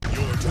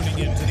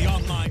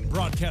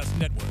broadcast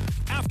network,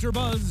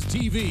 AfterBuzz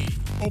TV.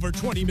 Over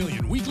 20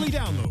 million weekly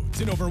downloads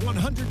in over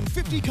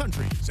 150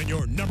 countries, and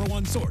your number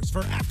one source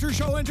for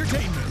after-show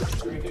entertainment.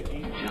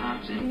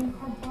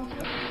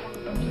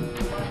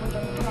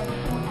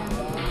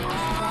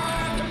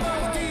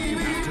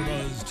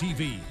 AfterBuzz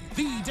TV,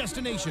 the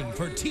destination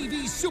for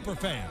TV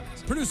superfans.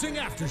 Producing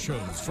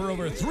aftershows for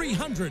over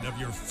 300 of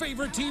your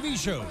favorite TV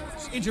shows,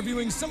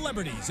 interviewing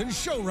celebrities and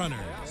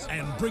showrunners,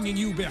 and bringing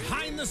you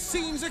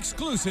behind-the-scenes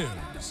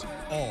exclusives.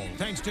 All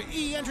thanks to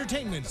E!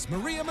 Entertainment's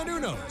Maria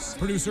Menounos,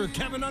 producer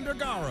Kevin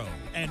Undergaro,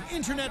 and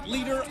internet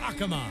leader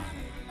Akamai.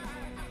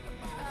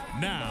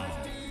 Now,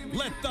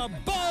 let the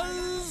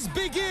buzz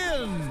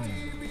begin!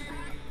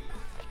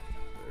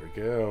 There we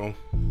go.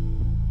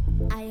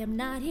 I am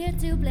not here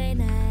to play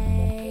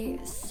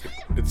nice.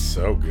 It's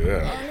so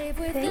good. I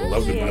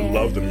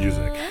love the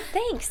music.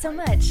 Thanks so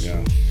much.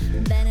 Yeah.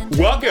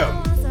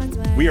 Welcome.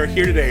 We are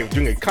here today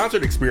doing a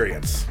concert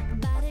experience.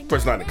 Of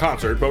course, not a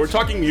concert, but we're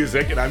talking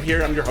music, and I'm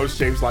here. I'm your host,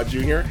 James Lott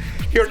Jr.,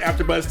 here at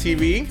AfterBuzz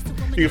TV.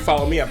 You can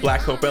follow me at Black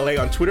Hope LA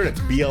on Twitter.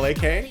 That's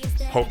BLAK,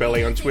 Hope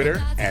LA on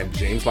Twitter, and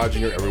James Lott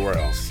Jr. everywhere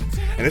else.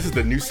 And this is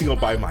the new single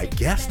by my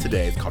guest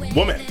today. It's called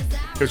Woman.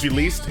 It was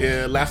released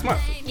last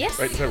month. Yes.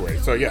 Right in February.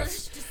 So,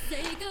 yes.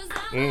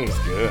 It's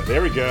good.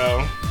 There we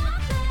go.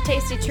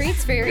 Tasty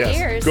treats for your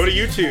ears. Go to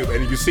YouTube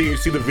and you see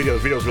the video. The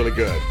video's really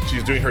good.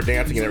 She's doing her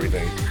dancing and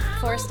everything.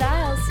 4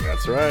 styles.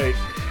 That's right.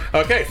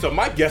 Okay, so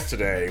my guest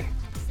today,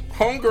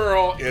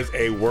 homegirl is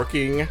a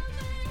working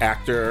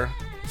actor,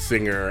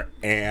 singer,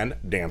 and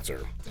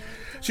dancer.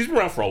 She's been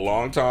around for a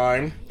long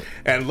time,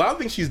 and a lot of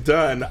things she's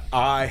done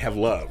I have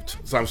loved.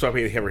 So I'm so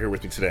happy to have her here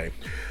with me today.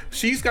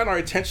 She's gotten our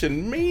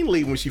attention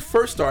mainly when she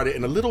first started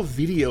in a little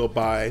video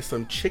by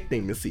some chick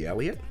named Missy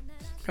Elliott.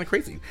 Kind of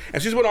crazy.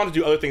 And she's went on to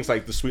do other things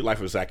like The Sweet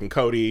Life of Zack and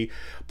Cody,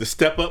 the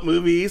Step Up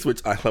movies,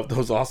 which I love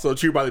those also,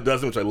 True by the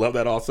Dozen, which I love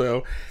that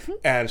also.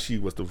 And she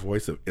was the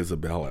voice of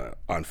Isabella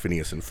on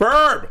Phineas and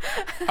Ferb.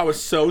 I was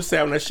so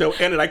sad when that show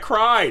ended. I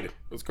cried. It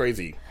was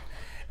crazy.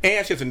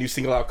 And she has a new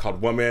single out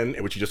called Woman,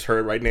 which you just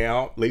heard right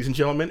now. Ladies and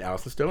gentlemen,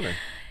 Alyson Stoner.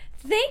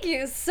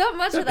 Thanyou so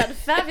much for that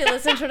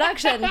fabulous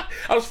introduction.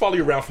 I'll just follow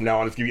you around from now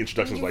on and give you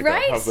introductions like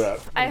that. How's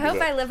that? I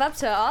hope I live up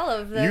to all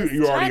of those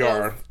You already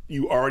are.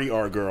 You already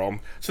are, girl.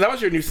 So that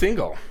was your new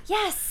single.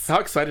 Yes.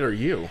 How excited are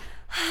you?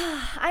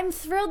 I'm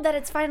thrilled that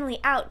it's finally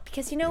out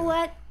because you know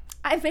what?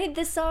 I made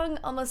this song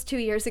almost 2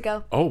 years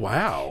ago. Oh,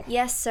 wow.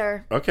 Yes,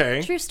 sir.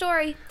 Okay. True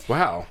story.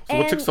 Wow. So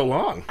what took so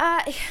long?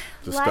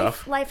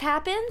 Life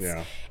happens.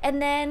 Yeah. And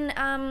then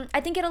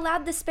I think it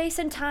allowed the space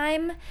and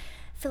time,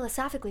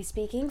 philosophically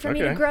speaking, for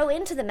me to grow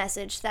into the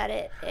message that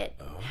it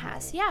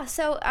has. Yeah,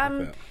 so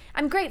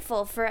I'm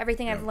grateful for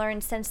everything I've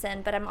learned since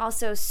then, but I'm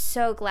also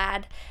so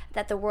glad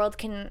that the world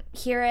can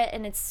hear it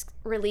and it's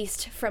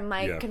released from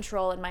my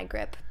control and my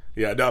grip.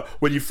 Yeah. Now,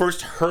 when you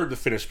first heard the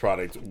finished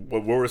product,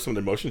 what were some of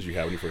the emotions you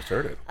had when you first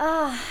heard it?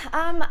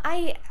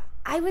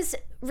 I was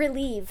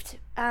relieved.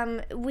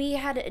 We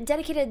had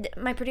dedicated,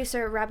 my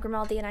producer Rob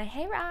Grimaldi and I,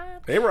 hey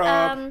Rob. Hey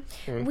Rob.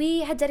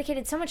 We had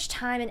dedicated so much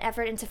time and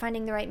effort into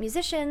finding the right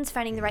musicians,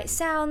 finding the right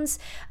sounds.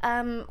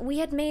 We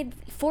had made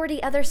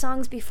 40 other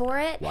songs before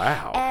it.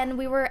 Wow. And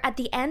we were at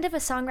the end of a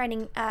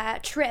songwriting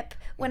trip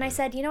when I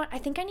said, you know what, I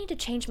think I need to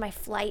change my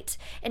flight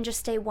and just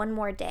stay one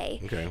more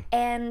day. Okay.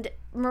 And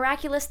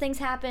miraculous things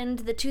happened.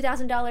 The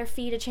 $2,000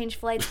 fee to change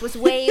flights was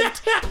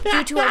waived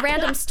due to a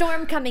random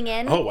storm coming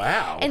in. Oh,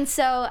 wow. And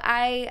so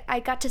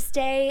I got to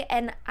stay,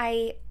 and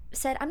I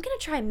said, I'm going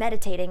to try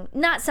meditating.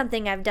 Not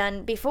something I've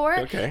done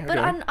before, but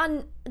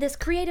on this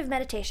creative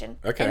meditation.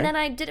 Okay. And then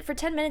I did it for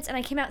 10 minutes, and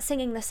I came out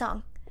singing the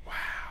song. Wow.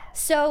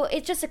 So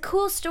it's just a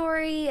cool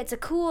story. It's a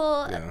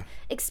cool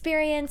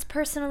experience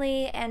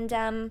personally, and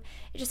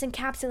it just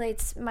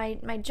encapsulates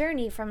my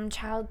journey from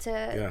child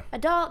to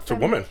adult, from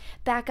woman,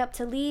 back up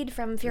to lead,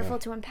 from fearful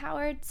to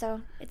empowered.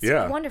 So it's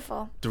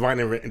wonderful. Divine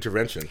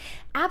intervention.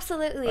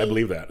 Absolutely. I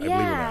believe that. I believe in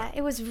that.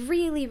 It was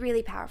really,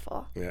 really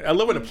powerful. Yeah, I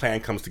love when a plan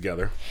comes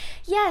together.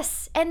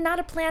 Yes, and not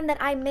a plan that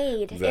I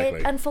made.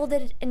 Exactly. It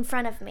unfolded in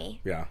front of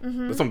me. Yeah,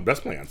 that's some of the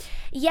best plans.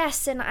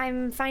 Yes, and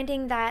I'm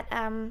finding that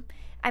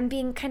I'm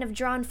being kind of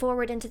drawn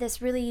forward into this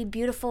really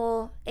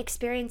beautiful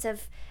experience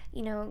of,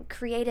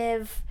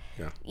 creative,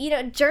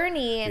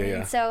 journey.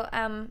 And so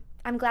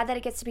I'm glad that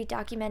it gets to be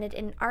documented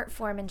in art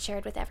form and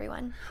shared with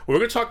everyone. Well, we're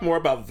going to talk more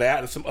about that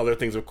and some other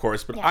things, of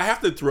course, but I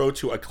have to throw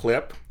to a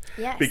clip.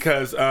 Yes.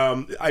 Because,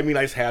 I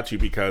just had to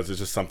because it's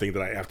just something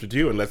that I have to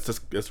do, and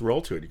let's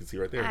roll to it. You can see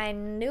right there. I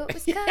knew it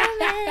was coming.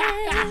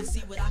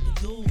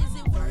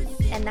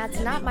 And that's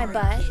not my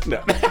butt.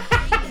 No.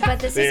 But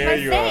this is my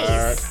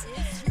face.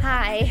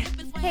 Hi.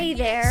 Hey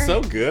there.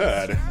 So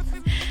good.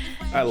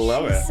 I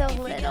love it. So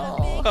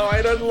little. Oh,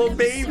 I know, the little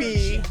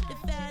baby.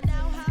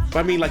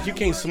 But you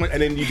gained so much,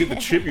 and then you did the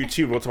tribute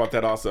too. We'll talk about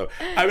that also.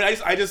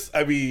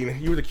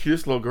 You were the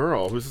cutest little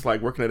girl who was just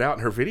working it out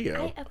in her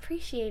video. I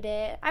appreciate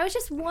it. I was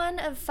just one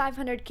of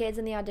 500 kids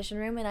in the audition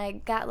room, and I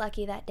got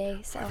lucky that day.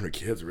 So 500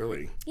 kids,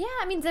 really? Yeah,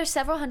 there's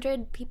several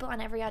hundred people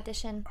on every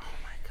audition. Oh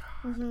my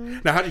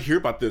Now, how'd you hear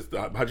about this?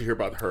 How'd you hear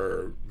about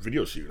her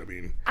video shoot? I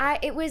mean,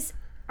 it was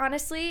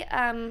honestly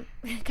kind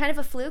of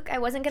a fluke. I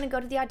wasn't going to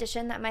go to the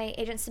audition that my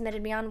agent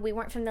submitted me on. We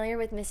weren't familiar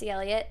with Missy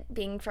Elliott,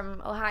 being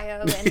from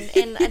Ohio and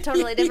in a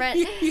totally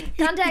different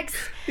context.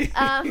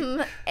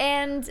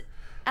 And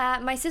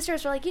my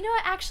sisters were like, you know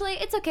what, actually,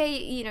 it's okay.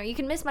 You know, you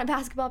can miss my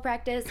basketball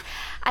practice.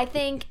 I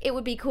think it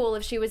would be cool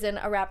if she was in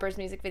a rapper's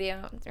music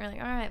video. They're like,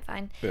 all right,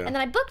 fine. Yeah. And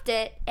then I booked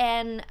it,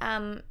 and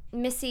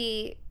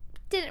Missy...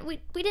 we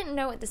didn't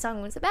know what the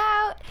song was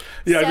about.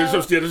 Yeah,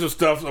 so, there's some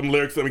stuff, some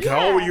lyrics. I mean,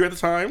 how old were you at the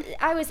time?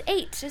 I was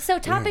 8. So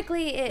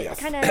topically, it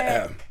kind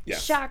of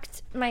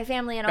shocked my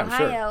family in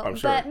Ohio. I'm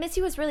sure. But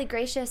Missy was really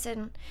gracious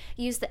and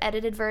used the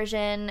edited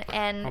version.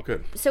 And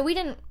so we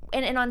didn't,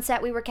 and on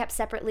set, we were kept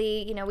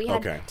separately. You know, we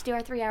had to do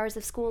our 3 hours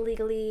of school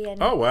legally.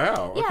 And oh,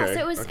 wow. Yeah,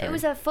 so it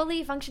was a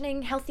fully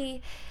functioning,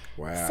 healthy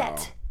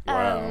set.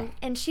 Wow.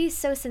 And she's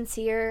so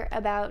sincere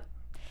about...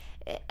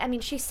 I mean,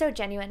 she's so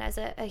genuine as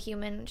a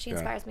human. She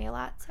inspires me a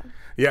lot. So.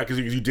 Yeah, because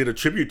you did a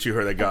tribute to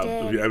her that got.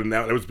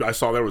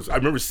 I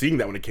remember seeing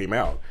that when it came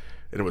out,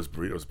 and it was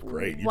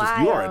great. You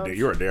are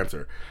a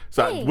dancer.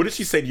 So what did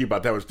she say to you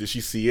about that? Did she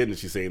see it and did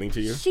she say anything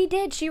to you? She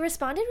did. She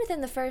responded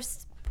within the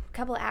first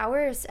couple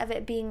hours of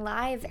it being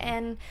live,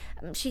 and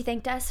she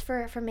thanked us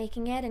for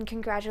making it and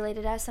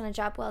congratulated us on a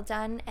job well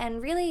done.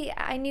 And really,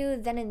 I knew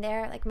then and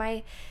there, like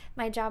my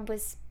job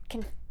was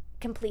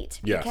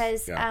complete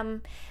because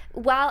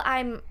while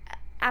I'm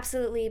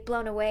absolutely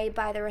blown away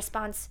by the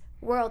response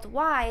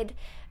worldwide,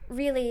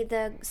 really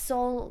the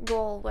sole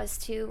goal was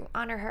to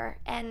honor her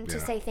and to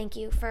say thank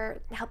you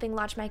for helping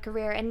launch my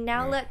career. And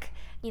now look,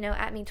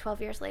 at me 12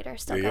 years later,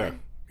 still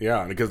going.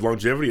 Yeah, because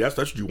longevity, that's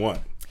what you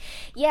want.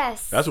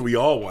 Yes. That's what we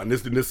all want.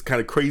 This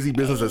kind of crazy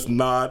business that's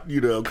not,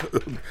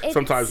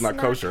 sometimes not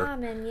kosher. It's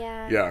not common,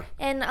 yeah.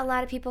 And a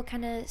lot of people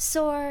kind of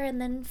soar and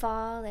then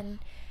fall, and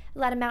a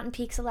lot of mountain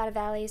peaks, a lot of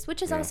valleys,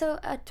 which is also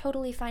a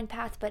totally fine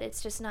path, but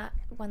it's just not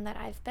one that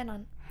I've been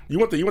on. You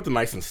want the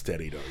nice and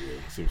steady, don't you?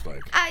 It seems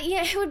like.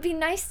 Yeah, it would be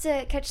nice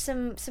to catch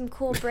some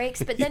cool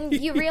breaks, but then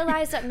you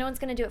realize that no one's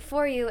going to do it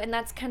for you, and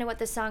that's kind of what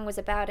the song was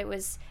about. It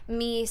was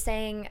me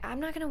saying, I'm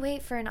not going to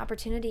wait for an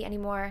opportunity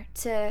anymore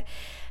to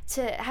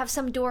have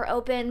some door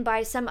open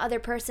by some other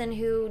person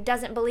who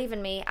doesn't believe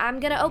in me. I'm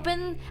going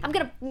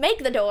to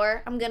make the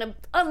door, I'm going to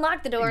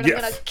unlock the door, and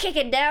I'm going to kick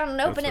it down and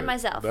open it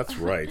myself. That's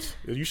right.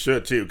 You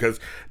should too, because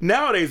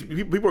nowadays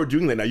people are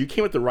doing that now. You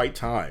came at the right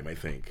time, I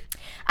think.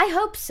 I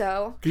hope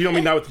so.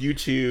 Now with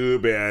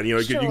YouTube and you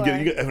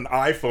can get an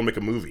iPhone, make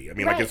a movie. I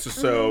mean, like it's just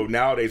so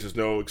nowadays there's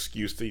no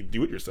excuse to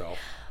do it yourself.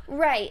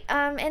 Right.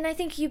 And I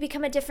think you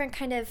become a different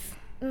kind of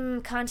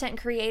content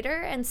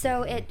creator, and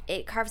so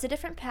it carves a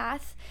different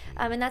path,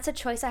 and that's a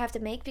choice I have to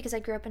make because I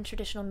grew up in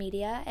traditional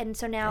media, and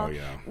so now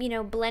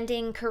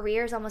blending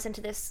careers almost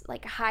into this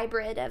like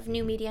hybrid of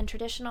new media and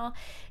traditional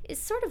is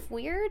sort of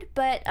weird,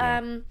 but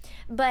I'm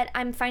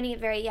finding it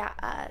very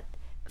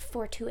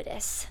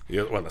fortuitous.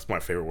 Yeah, well, that's my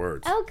favorite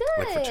words. Oh,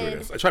 good. Like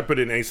fortuitous. I try to put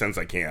it in any sense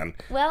I can.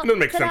 Well, it doesn't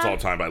make sense all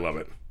the time, but I love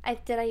it.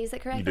 Did I use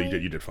it correctly?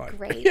 You did fine.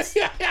 Great.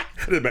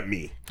 It meant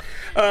me.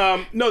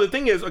 No, the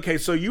thing is, okay,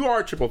 so you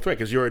are a triple threat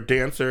because you're a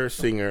dancer,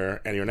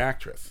 singer, and you're an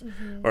actress.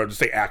 Or to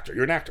say actor,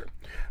 you're an actor.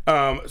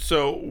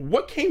 So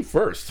what came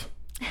first?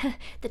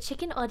 The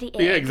chicken or the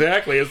egg? Yeah,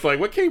 exactly. It's like,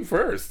 what came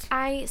first?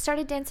 I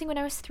started dancing when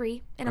I was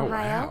 3 in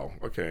Ohio. Wow.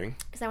 Okay.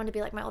 Because I wanted to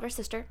be like my older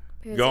sister.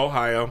 Go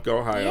Ohio.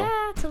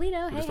 Yeah,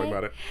 Toledo. Just talk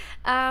about it.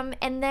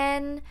 And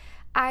then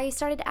I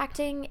started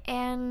acting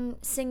and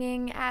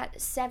singing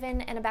at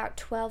 7 and about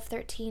 12,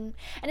 13.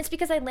 And it's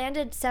because I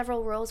landed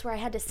several roles where I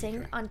had to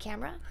sing on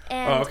camera.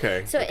 And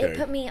so it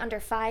put me under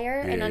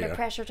fire and under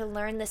pressure to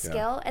learn the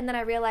skill. And then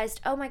I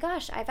realized, oh my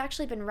gosh, I've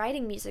actually been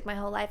writing music my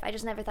whole life. I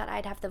just never thought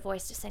I'd have the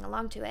voice to sing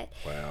along to it.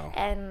 Wow.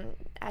 And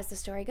as the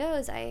story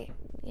goes, I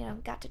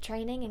got to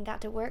training and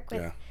got to work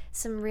with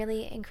some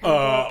really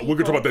incredible people. We're going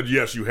to talk about that.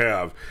 Yes, you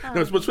have.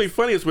 No, what's really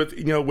funny is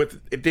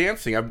with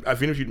dancing,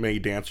 I've interviewed many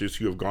dancers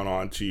who have gone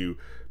on to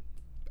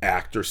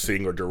act or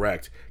sing or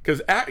direct.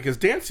 Because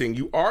dancing,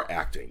 you are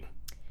acting,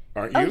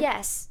 aren't you? Oh,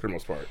 yes. For the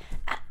most part.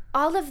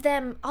 All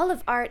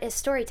of art is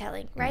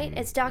storytelling, right?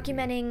 It's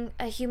documenting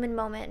a human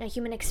moment and a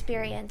human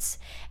experience.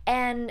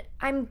 And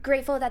I'm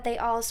grateful that they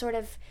all sort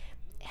of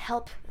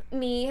help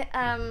me.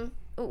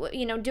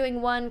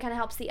 Doing one kind of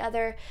helps the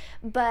other,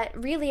 but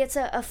really it's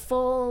a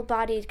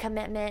full-bodied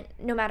commitment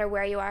no matter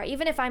where you are.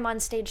 Even if I'm on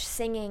stage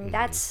singing,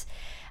 that's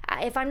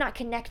if I'm not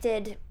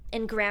connected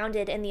and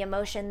grounded in the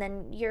emotion,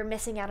 then you're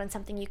missing out on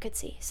something you could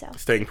see. So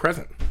staying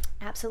present.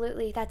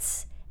 Absolutely.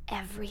 That's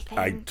everything.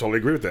 I totally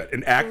agree with that.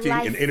 In acting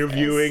and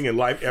interviewing and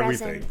life,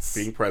 everything.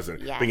 Being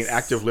present. Yes. Being an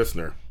active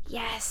listener.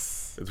 Yes.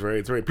 It's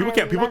very people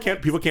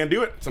can't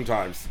do it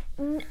sometimes.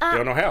 They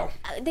don't know how.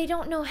 They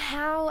don't know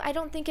how. I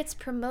don't think it's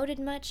promoted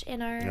much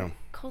in our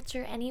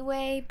culture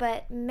anyway,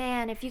 but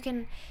man, if you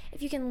can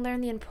learn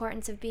the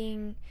importance of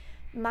being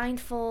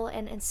mindful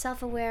and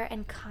self-aware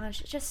and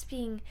conscious, just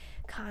being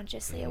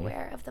consciously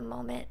aware of the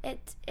moment,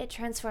 it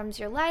transforms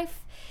your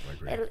life.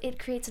 It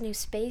creates a new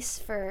space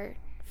for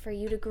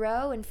you to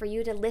grow and for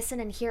you to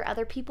listen and hear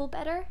other people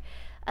better.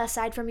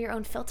 aside from your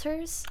own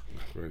filters.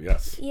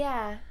 Yes.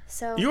 Yeah.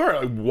 So you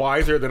are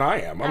wiser than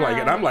I am.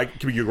 I'm like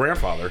to be your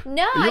grandfather.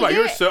 No,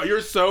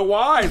 you're so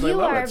wise. I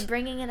love it. You are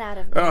bringing it out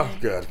of me. Oh,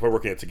 good. We're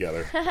working it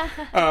together.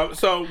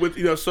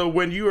 So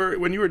when you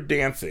were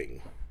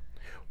dancing,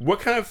 what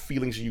kind of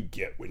feelings do you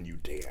get when you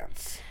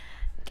dance?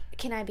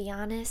 Can I be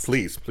honest?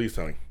 Please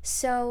tell me.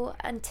 So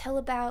until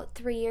about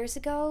 3 years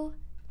ago,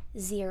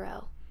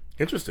 0.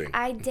 Interesting.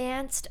 I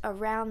danced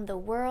around the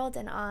world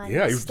and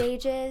on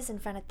stages in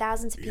front of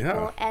thousands of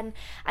people, and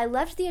I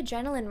loved the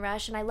adrenaline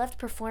rush, and I loved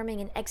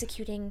performing and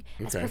executing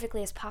as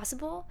perfectly as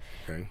possible.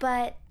 Okay.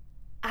 But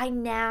I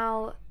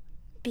now,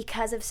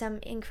 because of some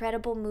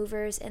incredible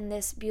movers in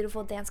this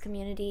beautiful dance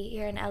community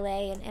here in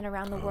LA and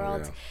around the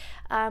world,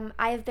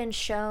 I have been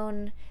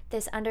shown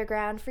this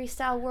underground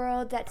freestyle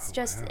world that's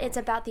it's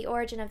about the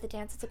origin of the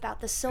dance. It's about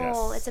the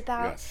soul. It's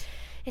about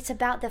it's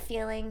about the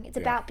feeling. It's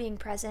about being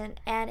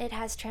present, and it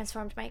has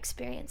transformed my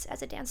experience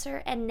as a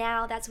dancer. And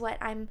now that's what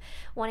I'm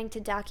wanting to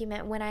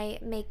document when I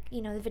make,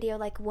 the video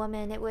like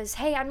Woman. It was,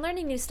 hey, I'm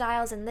learning new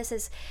styles, and this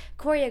is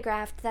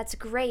choreographed. That's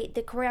great.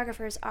 The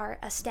choreographers are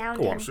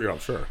astounding. I'm sure.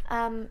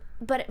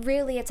 But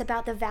really, it's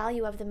about the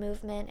value of the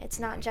movement. It's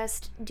not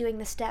just doing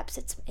the steps.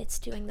 It's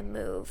doing the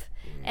move.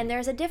 And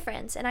there's a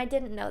difference, and I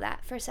didn't know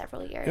that for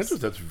several years.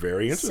 That's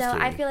very interesting. So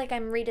I feel like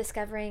I'm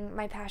rediscovering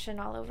my passion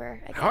all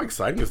over again. How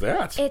exciting is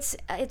that? It's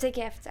a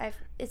gift.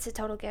 It's a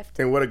total gift.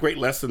 And what a great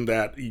lesson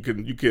that you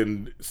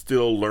can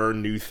still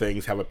learn new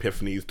things, have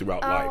epiphanies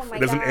throughout life. It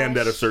doesn't end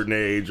at a certain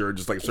age or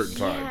just like a certain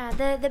time.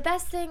 Yeah, the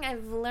best thing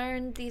I've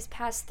learned these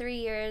past 3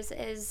 years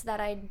is that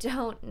I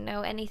don't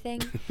know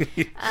anything.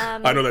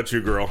 I know that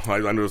too, girl. I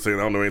understand.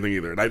 I don't know anything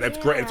either. That's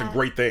great. It's a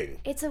great thing.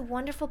 It's a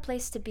wonderful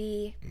place to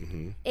be.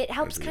 Mm-hmm. It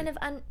helps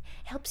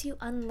helps you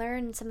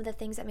unlearn some of the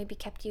things that maybe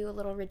kept you a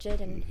little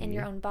rigid in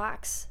your own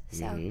box.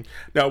 So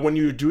now, when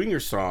you're doing your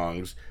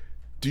songs,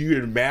 do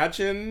you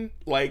imagine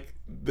like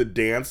the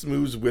dance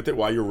moves with it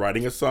while you're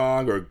writing a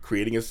song or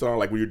creating a song?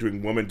 Like when you're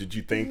doing Woman, did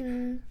you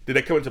think, did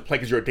it come into play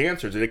because you're a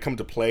dancer? Did it come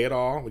to play at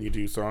all when you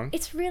do songs?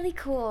 It's really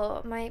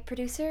cool. My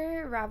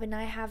producer, Rob, and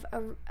I have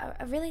a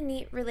really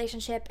neat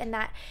relationship in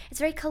that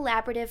it's very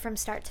collaborative from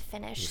start to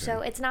finish. Okay.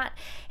 So it's not,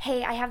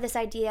 hey, I have this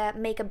idea,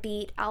 make a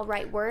beat, I'll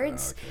write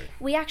words. Okay.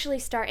 We actually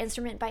start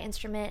instrument by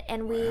instrument,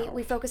 and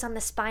we focus on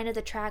the spine of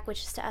the track,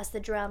 which is to us the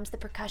drums, the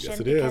percussion. Yes,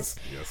 it is.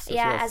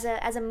 Yes.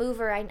 As a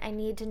mover, I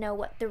need to know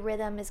what the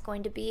rhythm is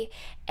going to be.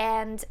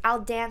 And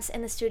I'll dance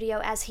in the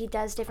studio as he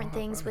does different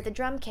things with a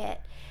drum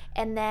kit.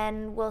 And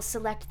then we'll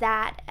select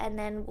that, and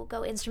then we'll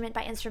go instrument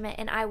by instrument,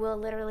 and I will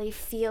literally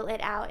feel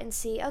it out and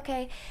see,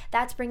 okay,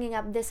 that's bringing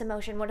up this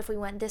emotion. What if we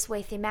went this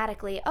way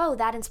thematically? Oh,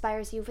 that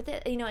inspires you with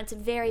it. It's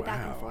very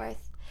back and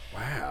forth.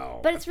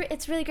 Wow. But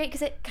it's really great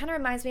because it kind of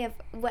reminds me of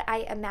what I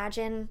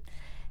imagine,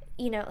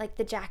 like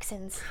the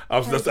Jacksons. I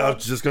was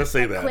just going to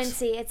say that.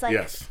 Quincy. It's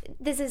like,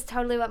 this is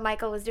totally what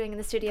Michael was doing in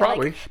the studio.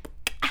 Probably.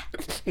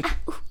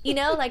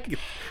 Like,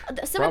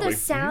 some of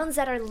those sounds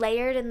that are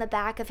layered in the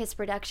back of his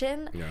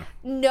production,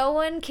 no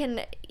one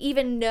can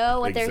even know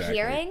what they're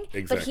hearing,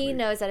 but he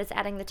knows that it's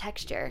adding the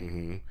texture.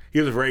 Mm-hmm. He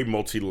has a very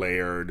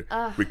multi-layered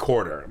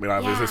recorder.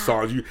 I mean, his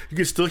songs, you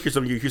can still hear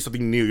something. You hear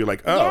something new. You're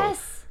like,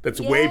 that's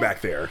way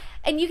back there.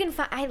 And you can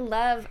find,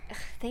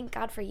 thank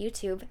God for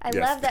YouTube. I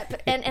love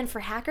that, and for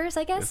hackers,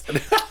 I guess,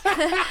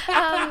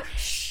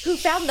 who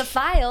found the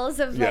files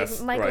of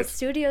Michael's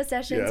studio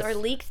sessions or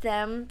leaked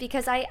them,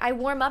 because I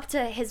warm up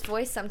to his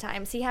voice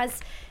sometimes. He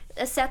has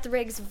a Seth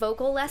Riggs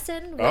vocal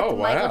lesson with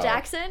Michael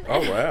Jackson.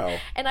 Oh, wow.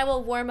 And I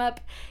will warm up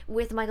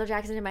with Michael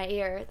Jackson in my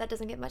ear. That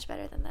doesn't get much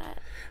better than that.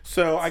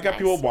 So I got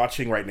people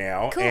watching right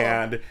now,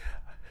 and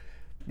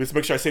let's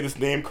make sure I say this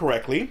name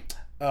correctly.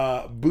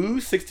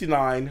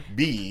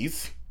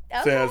 Boo69Bs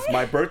says,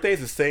 my birthday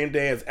is the same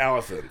day as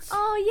Alyson's.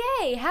 Oh,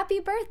 yay. Happy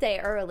birthday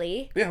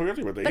early. Yeah,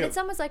 happy birthday. But it's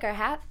almost like our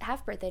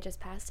half birthday just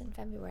passed in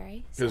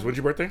February. So. When's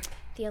your birthday?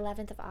 The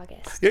 11th of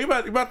August. Yeah,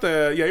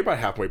 you're about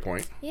halfway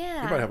point. Yeah.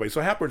 You're about halfway.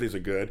 So half birthdays are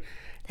good.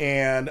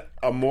 And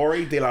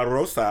Amori de la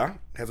Rosa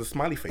has a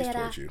smiley face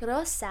towards you. De la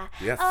Rosa.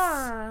 Yes.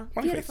 Oh,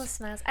 beautiful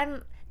smiles.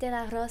 De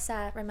la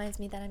Rosa reminds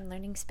me that I'm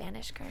learning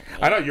Spanish currently.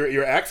 I know,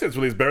 your accent's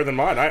really better than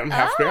mine. I'm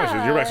half Spanish.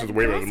 Your accent's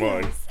way better than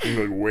mine.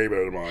 You're way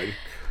better than mine.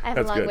 I have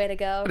a long way to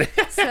go.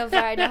 So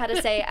far, I know how to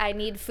say I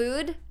need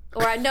food.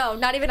 Or no,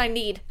 not even I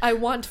need. I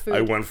want food. I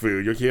want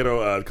food. Yo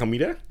quiero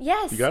comida?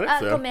 Yes. You got it?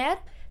 Comer.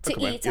 To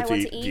eat. I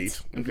want to eat.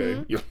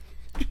 Okay.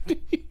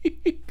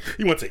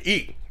 You want to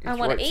eat. I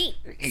want to eat.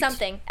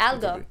 Something.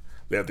 Algo.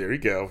 Yeah, there you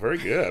go. Very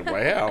good.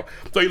 Wow.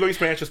 So you learning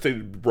Spanish just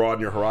to broaden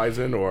your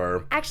horizon,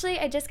 or? Actually,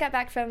 I just got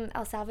back from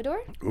El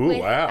Salvador. Ooh, with,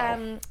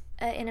 wow.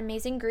 An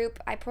amazing group,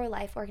 I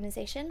Pro-Life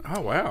organization.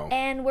 Oh, wow.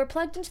 And we're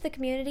plugged into the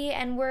community,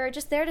 and we're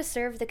just there to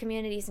serve the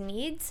community's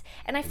needs.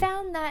 And I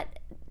found that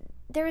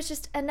there was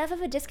just enough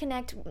of a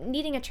disconnect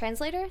needing a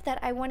translator that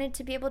I wanted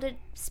to be able to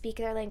speak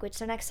their language.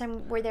 So next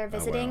time we're there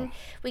visiting,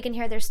 we can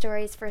hear their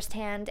stories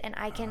firsthand, and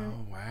I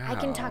can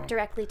talk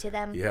directly to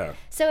them. Yeah.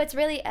 So it's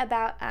really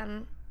about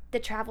the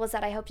travels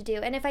that I hope to do.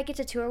 And if I get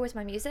to tour with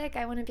my music,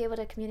 I want to be able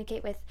to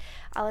communicate with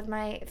all of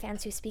my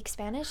fans who speak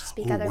Spanish,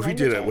 other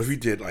languages. What if we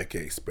did like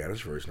a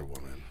Spanish version of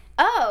Woman?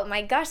 Oh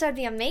my gosh, that'd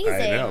be amazing.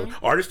 I know.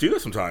 Artists do that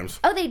sometimes.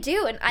 Oh, they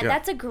do, and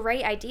that's a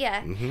great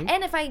idea.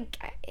 And if I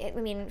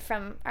mean,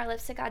 from our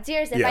lips to God's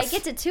ears, if I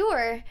get to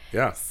tour,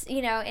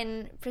 you know,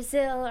 in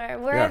Brazil or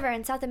wherever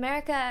in South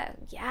America,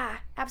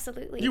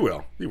 absolutely. You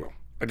will.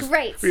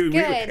 Great. Good.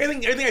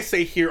 Anything I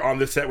say here on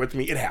this set with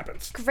me, it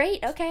happens.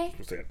 Great. Okay.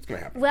 It's going to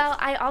happen. Well,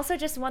 I also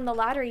just won the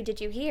lottery.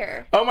 Did you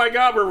hear? Oh my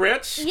God, we're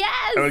rich.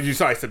 Yes. Oh, you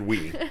saw I said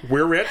we.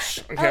 We're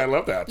rich. Okay, I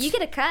love that. You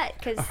get a cut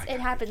because it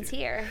happens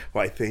here.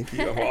 Why, thank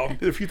you. Well,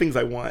 there's a few things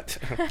I want.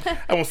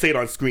 I won't say it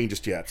on screen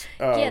just yet.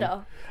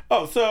 Quiero.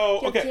 Oh, so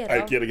okay.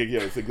 Quiero. I get it.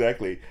 Yes,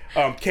 exactly.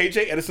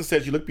 KJ Edison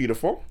says you look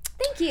beautiful.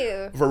 Thank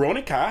you.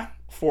 Veronica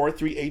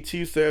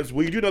 4382 says,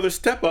 will you do another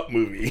Step Up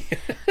movie?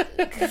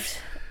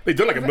 They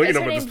done like a million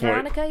of them at this point.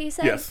 Veronica, you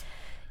said? Yes.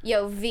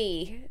 Yo,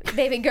 V,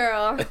 baby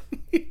girl,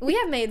 we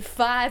have made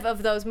 5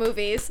 of those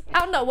movies. I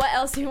don't know what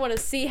else you want to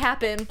see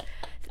happen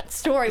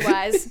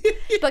story-wise,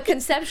 but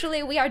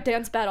conceptually, we are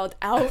dance battled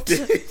out.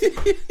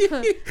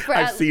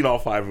 I've seen all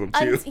 5 of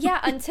them too.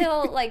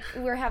 Until like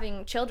we're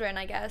having children,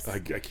 I guess. I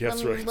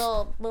guess right.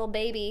 Little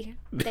baby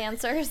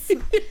dancers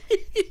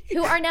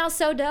who are now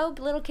so dope,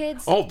 little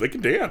kids. Oh, they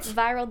can dance.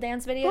 Viral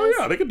dance videos. Oh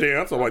yeah, they can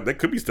dance. I'm like, that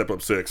could be Step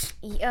Up 6.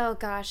 Oh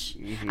gosh,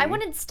 I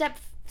wanted Step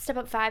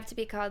Up 5 to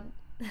be called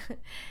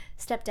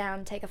Step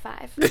Down, Take a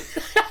 5.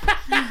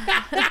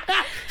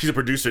 She's a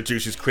producer too.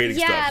 She's creating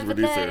stuff. She's a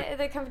producer. But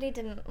the company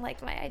didn't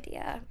like my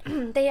idea.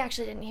 They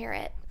actually didn't hear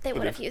it. They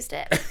would have used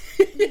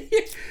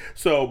it.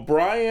 So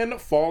Brian,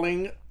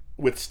 falling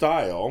with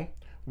style.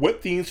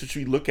 What themes should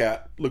you look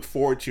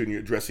forward to in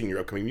your addressing your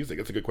upcoming music?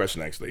 That's a good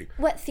question, actually.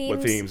 What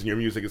themes in your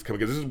music is coming?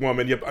 Because this is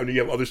Woman. You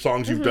have other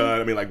songs you've done.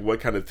 I mean, like,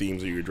 what kind of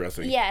themes are you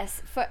addressing? Yes,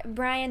 for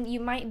Brian, you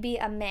might be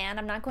a man.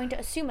 I'm not going to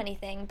assume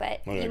anything, but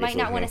you might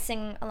not want to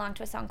sing along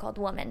to a song called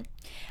Woman.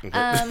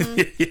 And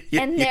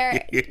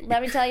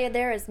let me tell you,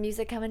 there is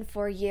music coming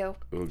for you.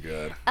 Oh,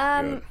 good.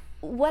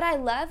 What I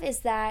love is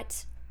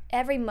that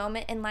every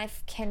moment in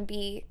life can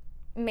be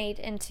made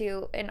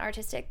into an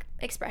artistic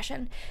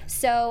expression.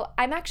 So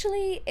I'm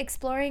actually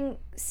exploring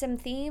some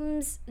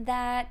themes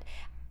that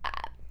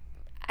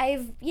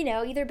I've,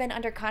 either been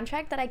under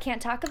contract that I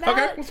can't talk about.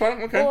 Okay, that's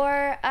fine. Okay.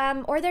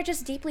 Or they're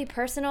just deeply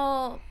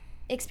personal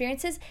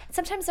experiences.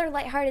 Sometimes they're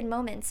lighthearted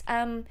moments.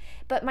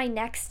 But my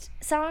next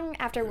song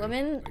after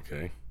Woman.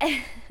 Okay.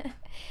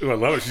 Ooh, I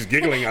love it. She's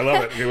giggling. I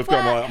love it. Okay, let's go.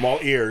 I'm all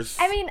ears.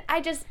 I mean,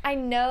 I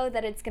know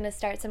that it's going to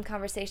start some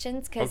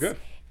conversations because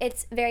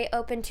it's very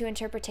open to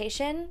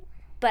interpretation.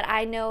 But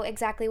I know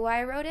exactly why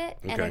I wrote it,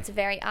 and it's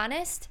very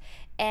honest,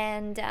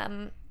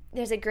 and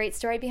there's a great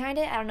story behind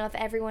it. I don't know if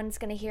everyone's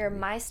going to hear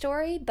my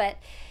story, but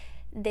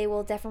they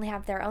will definitely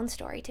have their own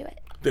story to it.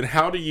 Then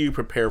how do you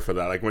prepare for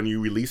that? Like when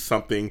you release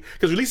something,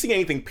 because releasing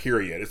anything,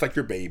 period, it's like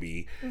your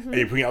baby, and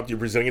you're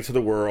presenting it to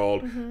the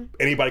world.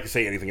 Anybody can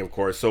say anything, of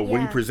course. So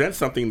when you present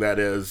something that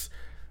is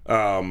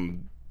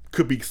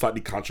could be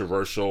slightly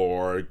controversial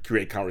or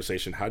create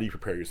conversation, how do you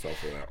prepare yourself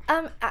for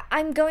that?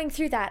 I'm going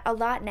through that a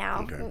lot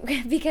now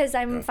because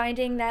I'm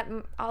finding that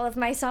all of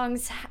my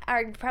songs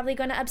are probably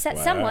going to upset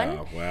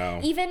someone. Wow.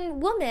 Even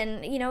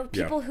women,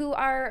 people who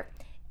are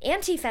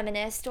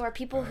anti-feminist or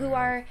people who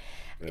are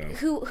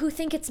who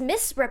think it's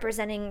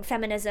misrepresenting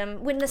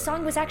feminism when the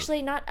song was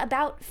actually not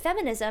about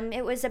feminism.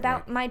 It was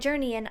about my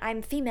journey, and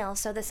I'm female,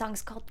 so the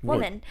song's called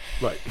Woman.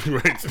 Right.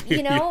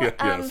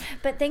 Yes.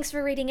 But thanks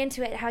for reading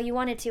into it how you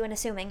wanted to and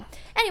assuming.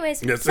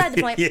 Anyways, beside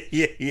the point.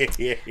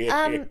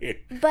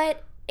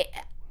 But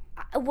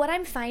what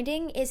I'm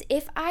finding is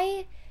if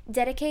I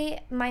dedicate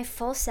my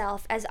full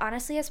self as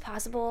honestly as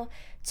possible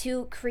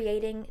to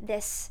creating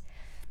this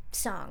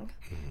song,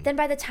 then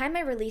by the time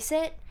I release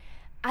it,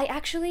 I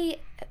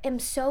actually am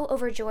so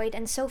overjoyed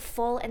and so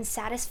full and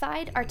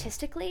satisfied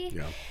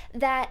artistically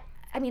that,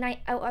 I mean,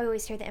 I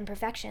always hear the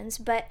imperfections,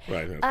 but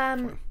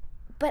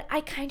but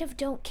I kind of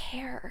don't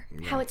care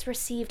how it's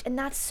received, and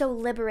that's so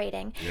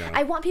liberating.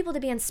 I want people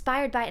to be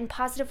inspired by it and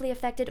positively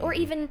affected, or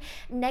even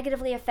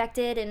negatively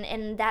affected,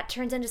 and that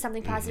turns into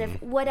something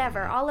positive,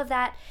 whatever. All of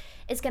that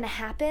is going to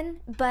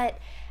happen, but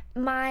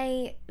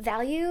my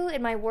value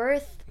and my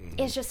worth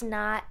is just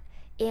not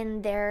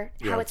in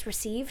how it's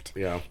received.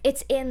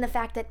 It's in the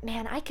fact that,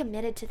 man, I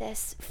committed to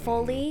this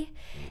fully,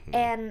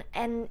 and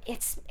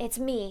it's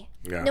me.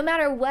 No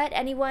matter what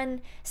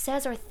anyone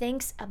says or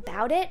thinks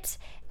about it,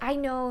 I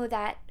know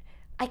that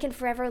I can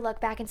forever look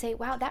back and say,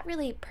 wow, that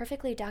really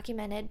perfectly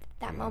documented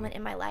that moment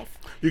in my life.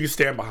 You can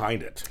stand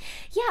behind it.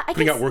 Yeah,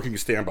 Putting out work you can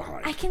stand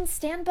behind. I can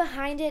stand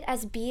behind it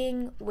as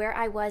being where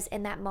I was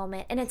in that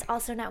moment, and it's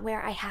also not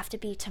where I have to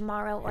be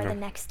tomorrow or the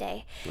next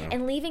day.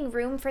 And leaving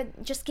room for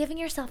just giving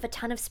yourself a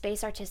ton of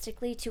space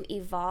artistically to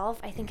evolve,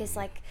 I think is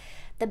like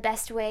the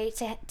best way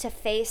to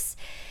face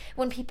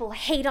when people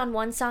hate on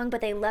one song but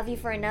they love you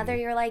for another.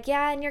 You're like,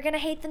 yeah, and you're gonna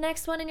hate the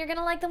next one and you're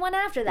gonna like the one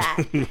after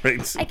that.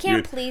 Right. I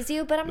can't please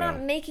you, but I'm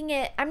not making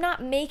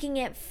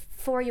it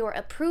for your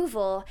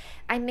approval.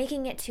 I'm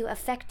making it to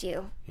affect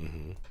you.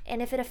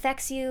 And if it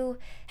affects you,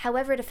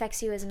 however it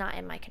affects you is not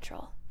in my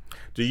control.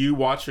 Do you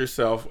watch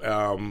yourself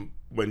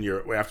when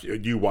you're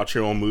do you watch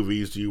your own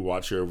movies? Do you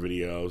watch your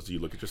videos? Do you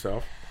look at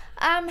yourself?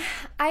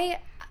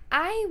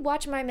 I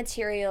watch my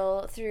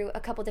material through a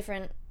couple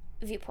different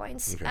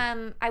viewpoints. Okay.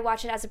 I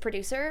watch it as a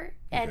producer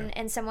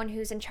and someone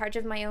who's in charge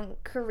of my own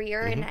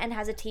career and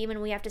has a team,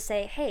 and we have to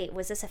say, hey,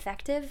 was this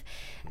effective?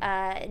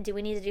 Do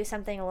we need to do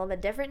something a little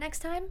bit different next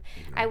time?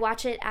 I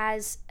watch it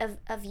as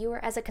a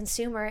viewer, as a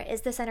consumer.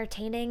 Is this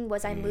entertaining?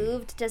 Was I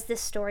moved? Does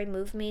this story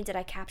move me? Did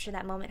I capture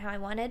that moment how I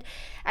wanted?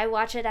 I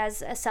watch it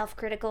as a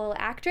self-critical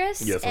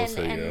actress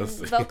and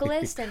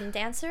vocalist and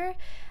dancer.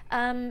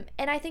 And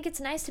I think it's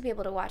nice to be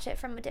able to watch it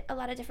from a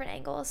lot of different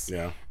angles.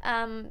 Yeah.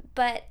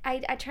 But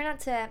I try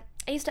not to.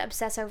 I used to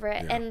obsess over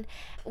it, and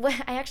what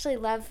I actually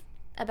love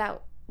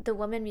about the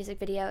Woman music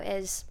video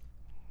is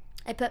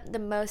I put the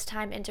most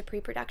time into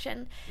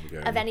pre-production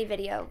of any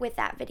video with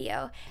that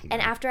video.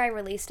 And after I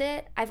released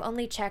it, I've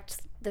only checked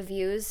the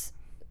views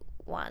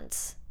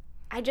once.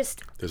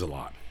 There's a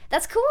lot.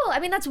 That's cool. I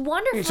mean, that's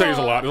wonderful. You say there's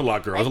a lot,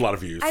 girl. There's a lot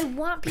of views. I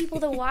want people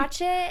to watch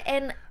it,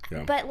 and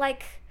but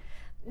like,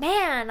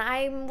 man,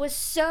 I was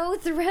so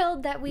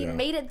thrilled that we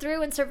made it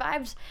through and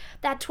survived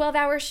that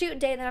 12-hour shoot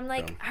day that I'm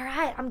like, all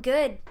right, I'm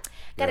good.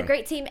 Got a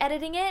great team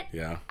editing it.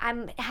 Yeah.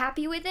 I'm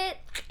happy with it.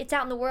 It's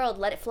out in the world.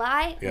 Let it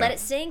fly. Yeah. Let it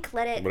sink.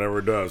 Let it... Whatever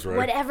it does, right?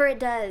 Whatever it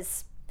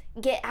does.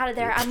 Get out of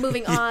there. I'm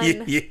moving on.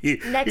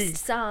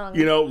 Next song.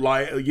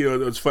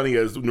 What's funny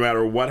is no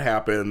matter what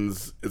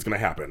happens, it's going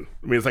to happen.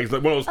 I mean, it's like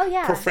one of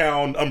those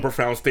profound,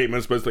 unprofound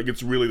statements, but it's like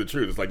it's really the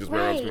truth. It's like just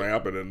whatever's going to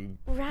happen, and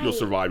you'll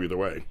survive either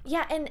way.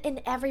 Yeah,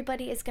 and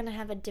everybody is going to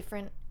have a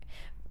different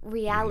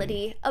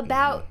reality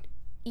about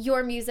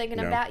your music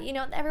and about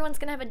everyone's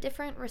gonna have a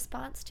different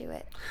response to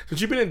it.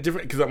 Since you've been in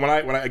different, because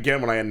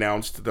when I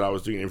announced that I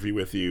was doing an interview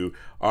with you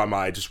on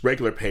my just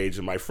regular page,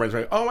 and my friends were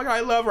like, oh my god,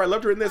 I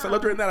loved her in this, I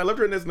loved her in that, I loved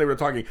her in this, and they were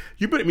talking.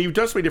 You've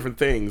done so many different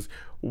things.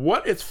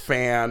 What are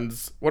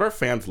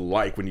fans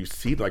like when you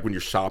see, like when you're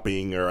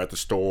shopping or at the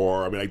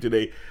store? I mean, like, do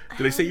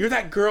they say you're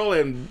that girl,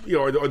 and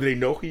or do they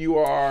know who you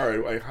are?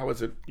 Or, how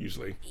is it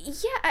usually?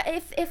 Yeah,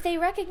 if they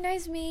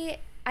recognize me,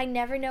 I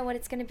never know what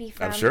it's going to be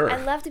from. I'm sure. I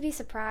love to be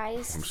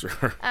surprised. I'm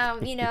sure.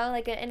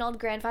 Like an old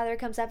grandfather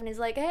comes up and is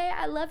like, hey,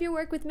 I love your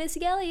work with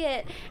Missy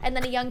Elliott. And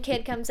then a young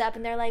kid comes up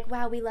and they're like,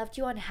 wow, we loved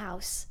you on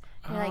House.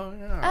 And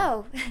you're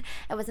I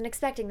wasn't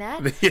expecting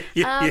that.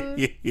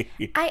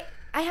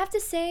 I have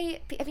to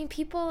say, I mean,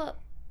 people...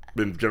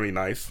 Been very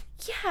nice.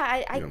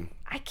 Yeah,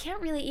 I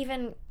can't really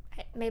even...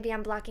 Maybe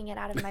I'm blocking it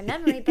out of my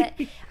memory, but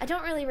I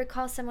don't really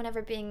recall someone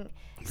ever being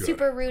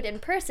super rude in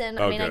person.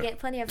 I mean, I get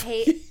plenty of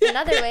hate in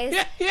other ways.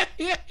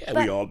 But,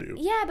 we all do.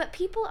 Yeah, but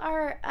people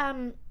are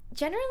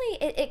generally.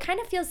 It kind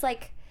of feels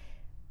like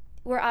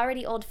we're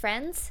already old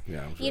friends.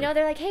 Yeah, sure.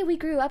 They're like, "Hey, we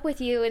grew up with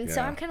you," and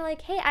so I'm kind of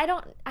like, "Hey, I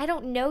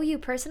don't know you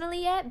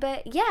personally yet,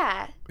 but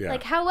yeah.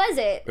 Like, how was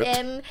it?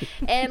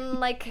 and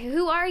like,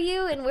 who are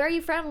you and where are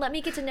you from? Let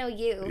me get to know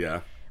you."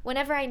 Yeah.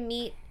 Whenever I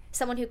meet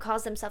someone who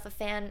calls themselves a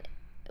fan,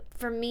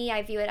 for me,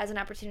 I view it as an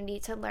opportunity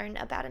to learn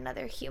about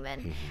another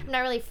human. I'm not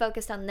really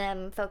focused on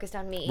them, focused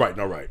on me. Right,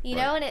 no, right.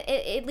 And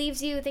it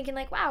leaves you thinking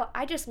like, wow,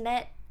 I just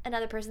met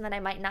another person that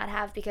I might not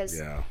have,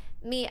 because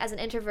me as an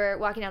introvert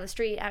walking down the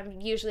street, I'm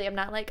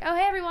not like, oh,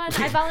 hey everyone,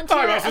 I volunteer.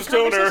 Hi, I'm a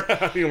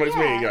stoner. You know, it's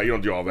me. Yeah, you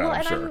don't do all that. Well,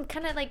 I'm sure. I'm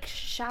kind of like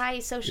shy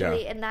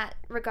socially in that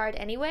regard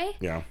anyway.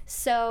 Yeah.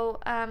 So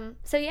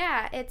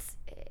yeah,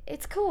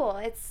 it's cool.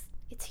 It's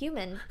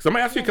human. So I'm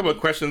going to ask you a couple of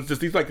questions, just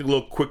these like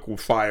little quick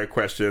fire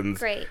questions.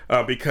 Great.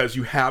 Because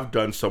you have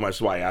done so much.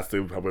 So I asked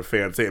the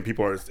fans, and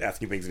people are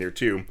asking things in here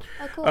too.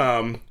 Oh,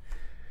 cool.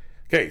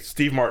 Okay,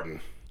 Steve Martin.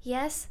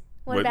 Yes?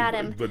 What about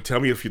him? But tell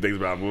me a few things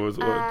about him.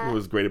 What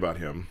was great about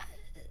him?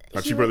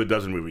 Not Cheaper Than a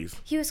Dozen movies.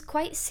 He was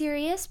quite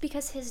serious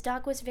because his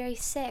dog was very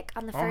sick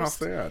on the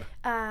first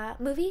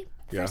movie,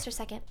 first or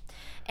second.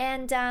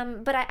 And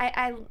but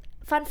I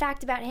fun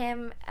fact about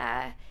him,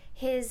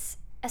 his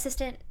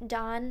assistant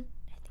Don,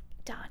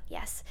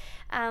 yes,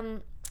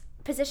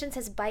 positions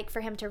his bike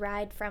for him to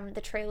ride from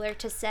the trailer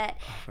to set.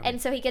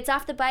 And so he gets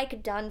off the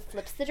bike, Don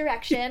flips the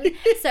direction.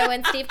 So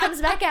when Steve comes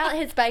back out,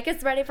 his bike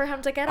is ready for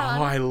him to get on.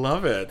 Oh, I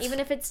love it. Even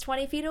if it's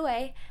 20 feet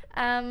away.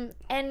 And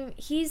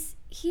he's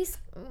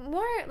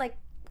more like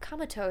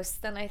comatose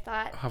than I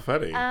thought. How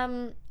funny.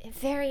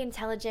 Very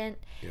intelligent.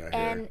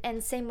 Yeah,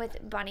 and same with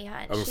Bonnie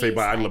Hunt. I was going to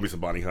say, I love me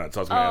some Bonnie Hunt,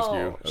 so I was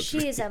going to ask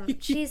you.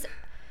 She's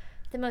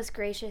the most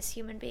gracious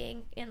human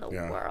being in the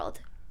world.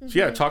 She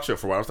had a talk show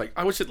for a while. I was like,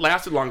 I wish it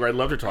lasted longer. I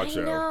loved her talk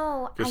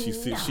show. Because she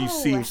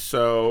seems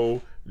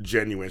so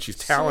genuine. She's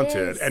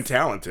talented and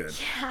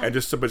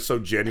just so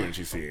genuine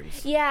she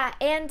seems. Yeah,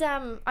 and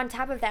on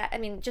top of that, I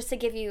mean, just to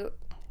give you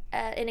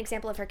an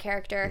example of her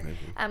character,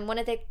 one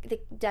of the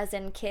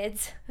dozen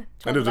kids.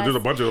 And there's a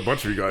bunch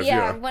of you guys.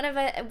 Yeah, one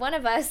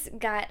of us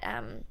got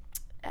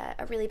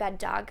a really bad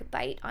dog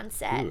bite on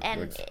set.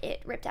 And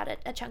it ripped out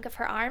a chunk of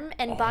her arm.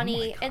 And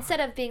Bonnie, instead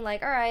of being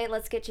like, all right,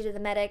 let's get you to the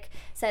medic,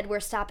 said, we're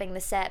stopping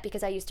the set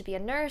because I used to be a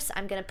nurse.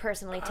 I'm going to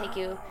personally take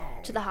you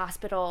to the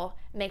hospital,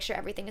 make sure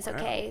everything is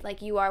okay.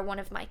 Like, you are one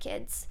of my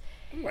kids.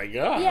 Oh my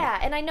God. Yeah,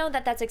 and I know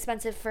that that's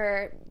expensive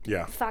for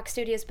Fox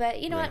Studios,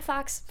 but you know what,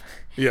 Fox?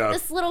 Yeah.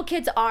 This little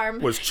kid's arm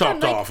was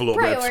chopped off a little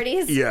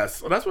priorities. bit.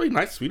 Yes. Well, that's really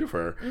nice, sweet of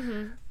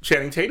her.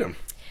 Channing Tatum.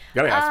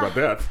 Gotta ask about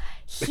that.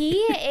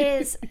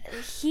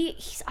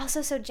 He's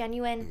also so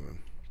genuine.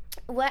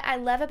 What I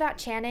love about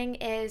Channing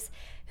is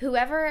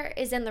whoever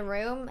is in the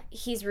room,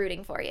 he's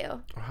rooting for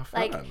you. Oh,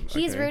 like,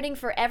 he's rooting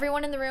for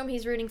everyone in the room.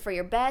 He's rooting for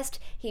your best.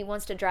 He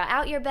wants to draw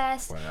out your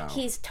best. Wow.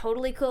 He's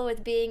totally cool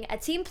with being a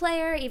team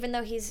player, even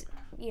though he's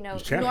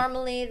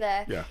normally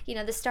the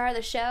the star of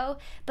the show,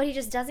 but he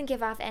just doesn't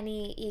give off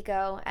any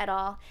ego at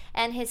all.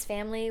 And his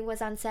family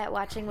was on set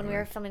watching when we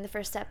were filming the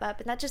first Step Up,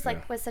 and that just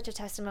was such a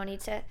testimony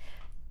to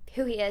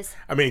who he is.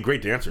 I mean,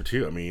 great dancer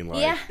too. I mean,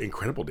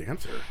 incredible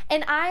dancer.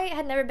 And I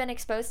had never been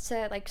exposed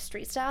to like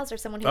street styles or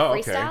someone who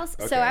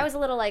freestyles, so I was a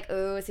little like,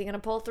 oh, is he gonna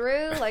pull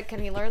through? Like,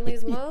 can he learn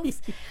these moves?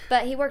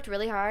 But he worked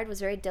really hard, was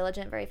very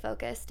diligent, very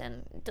focused,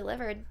 and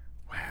delivered.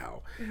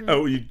 Wow.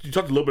 Oh, you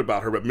talked a little bit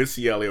about her, but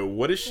Missy Elliott,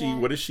 what does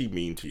she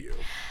mean to you?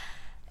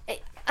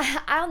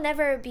 I'll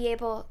never be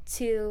able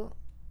to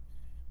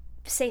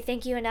say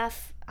thank you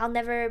enough. I'll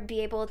never be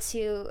able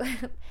to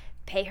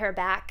pay her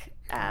back.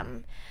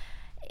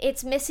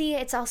 It's Missy.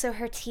 It's also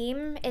her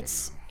team.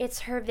 It's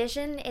her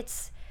vision.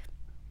 It's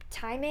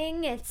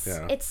timing. It's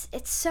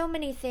so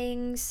many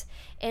things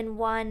in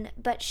one.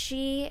 But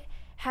she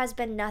has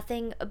been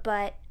nothing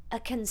but a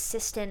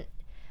consistent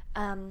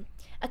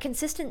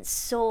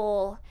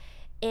soul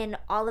in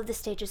all of the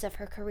stages of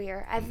her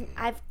career.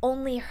 I've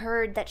only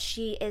heard that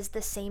she is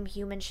the same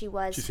human she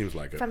was. She seems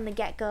like it from the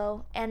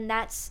get-go, and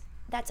that's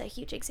a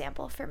huge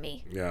example for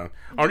me. Yeah.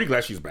 Aren't you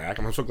glad she's back?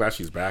 I'm so glad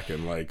she's back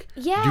and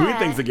doing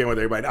things again with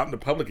everybody out in the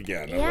public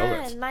again. I love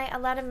it. And a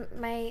lot of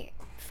my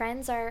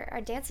friends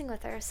are dancing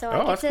with her, so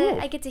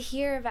I get to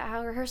hear about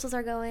how rehearsals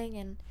are going.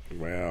 And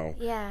wow.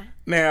 Yeah.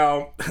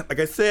 Now, like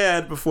I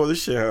said before the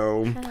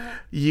show,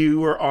 you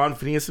were on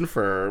Phineas and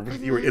Ferb.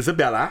 You were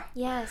Isabella.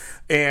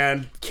 Yes.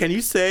 And can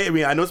you say, I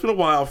mean, I know it's been a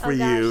while for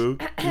you.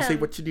 Can you say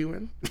what you're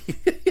doing?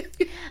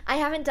 I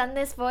haven't done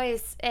this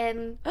voice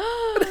in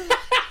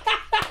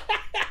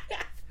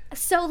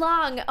so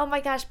long. Oh my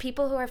gosh,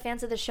 people who are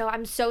fans of the show,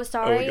 I'm so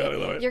sorry. Oh my God, I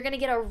love it. You're gonna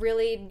get a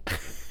really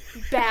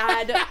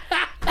bad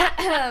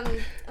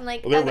I'm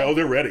like, they're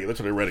ready. Literally,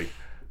 they're ready.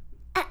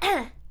 Hey,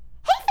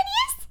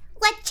 Phineas,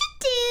 what you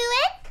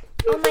doing?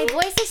 Oh, my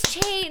voice has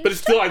changed. But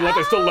it's still,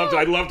 I still loved it.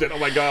 I loved it. Oh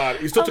my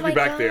God, you still took me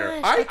back there.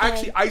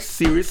 I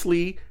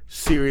seriously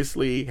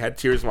had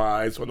tears in my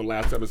eyes on the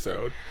last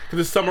episode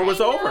because the summer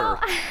was over.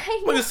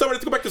 When the summer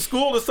to go back to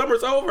school, the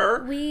summer's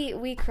over.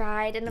 We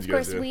cried, and of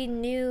course we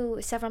knew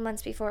several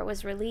months before it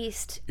was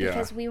released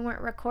because we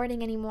weren't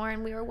recording anymore,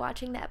 and we were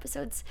watching the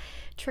episodes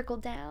trickle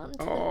down to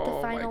the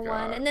final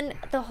one, and then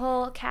the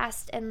whole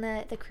cast and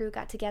the crew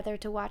got together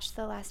to watch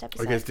the last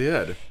episode. Oh, you guys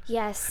did?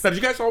 Yes. Now, did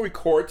you guys all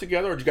record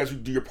together, or did you guys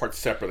do your parts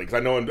separately? Because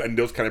I know in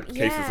those kind of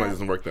cases, it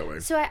doesn't work that way.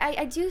 So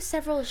I do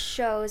several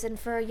shows, and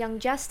for Young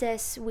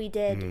Justice, we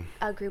did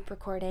a group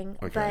recording,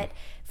 but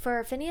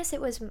for Phineas,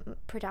 it was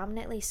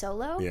predominantly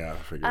solo. Yeah, I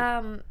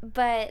figured.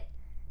 But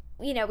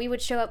we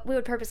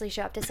would purposely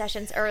show up to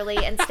sessions early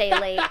and stay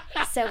late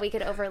so we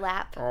could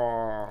overlap.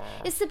 Aww.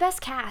 It's the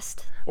best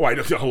cast. Oh, I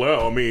know.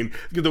 Hello. I mean,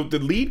 the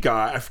lead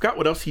guy, I forgot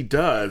what else he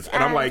does.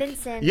 And I'm like,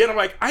 Vincent. Yeah, and I'm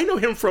like, I know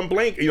him from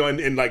blank,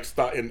 in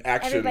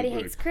action. Everybody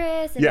Hates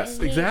Chris. And yes,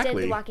 he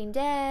exactly. did The Walking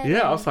Dead.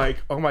 Yeah, I was like,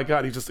 oh my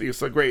God, he's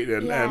so great.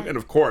 And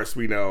of course,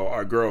 we know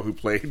our girl who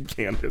played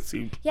Candace.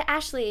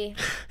 Ashley.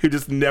 Who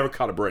just never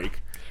caught a break.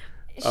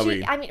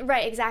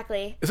 Right,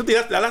 exactly.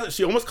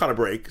 She almost caught a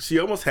break. She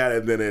almost had it,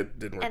 and then it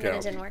didn't work out.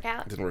 It didn't work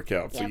out. It didn't work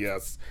out. Yep. So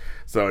yes.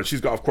 So and she's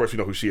gone. Of course, you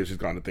know who she is. She's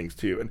gone to things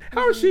too. And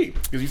how is she?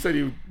 Because you said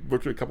you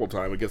worked with her a couple of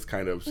times. I guess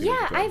kind of.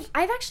 I've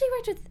actually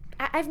worked with.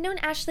 I've known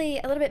Ashley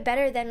a little bit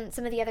better than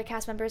some of the other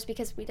cast members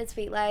because we did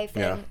Sweet Life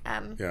and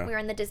we were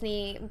in the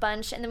Disney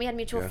bunch, and then we had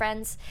mutual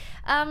friends.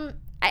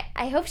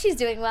 I hope she's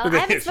doing well. I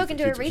haven't spoken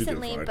to her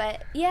recently,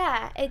 but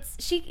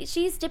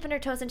she's dipping her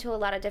toes into a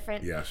lot of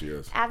different she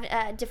is.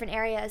 Different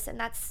areas, and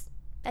that's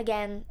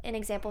again an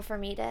example for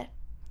me to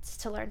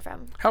learn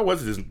from. How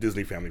was the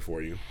Disney family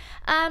for you?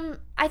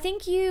 I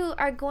think you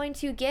are going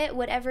to get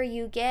whatever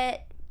you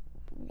get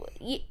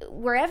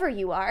wherever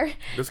you are.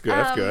 That's good.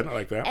 That's good. I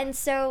like that. And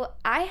so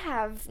I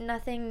have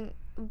nothing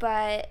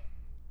but.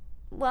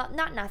 Well,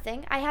 not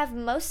nothing. I have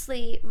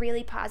mostly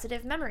really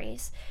positive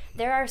memories.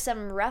 There are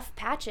some rough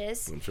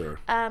patches. I'm sure.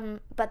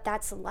 But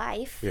that's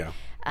life. Yeah.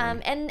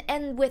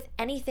 And with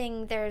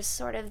anything, there's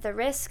sort of the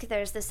risk,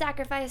 there's the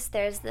sacrifice,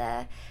 there's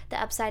the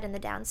upside and the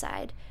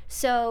downside.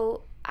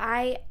 So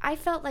I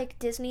felt like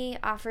Disney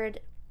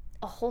offered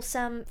a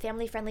wholesome,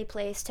 family-friendly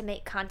place to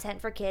make content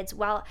for kids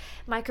while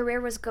my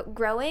career was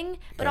growing,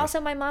 but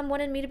also my mom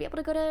wanted me to be able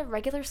to go to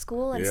regular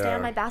school and stay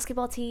on my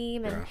basketball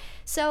team. And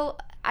so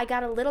I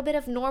got a little bit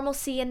of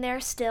normalcy in there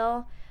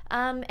still.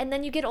 And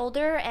then you get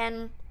older,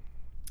 and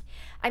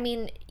I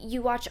mean,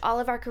 you watch all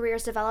of our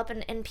careers develop,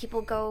 and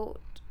people go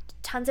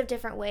tons of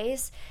different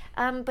ways.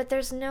 But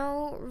there's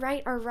no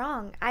right or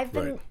wrong. I've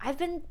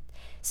been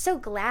so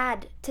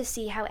glad to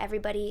see how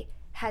everybody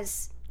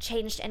has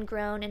changed and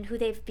grown and who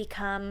they've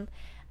become.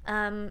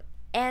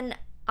 And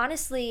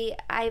honestly,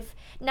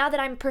 now that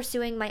I'm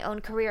pursuing my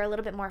own career a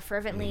little bit more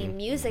fervently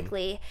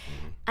musically,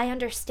 I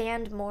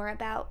understand more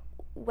about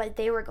what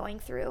they were going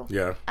through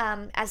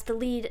as the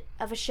lead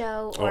of a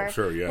show or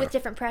with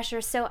different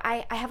pressures. So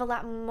I have a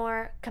lot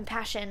more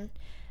compassion.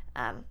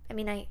 I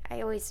mean, I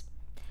always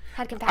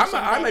had compassion.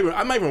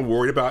 I'm not even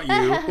worried about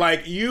you.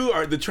 Like,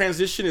 the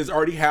transition is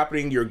already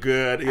happening. You're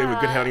good. You have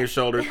a good head on your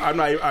shoulders. I'm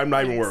not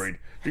even worried.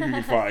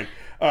 You're fine.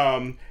 I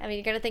mean,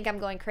 you're going to think I'm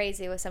going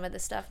crazy with some of the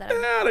stuff that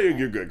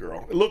you're good,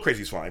 girl. A little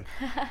crazy's fine.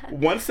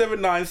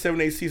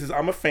 17978C says,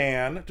 I'm a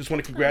fan. Just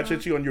want to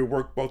congratulate you on your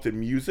work both in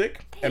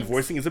music and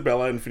voicing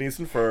Isabella in Phineas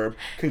and Ferb.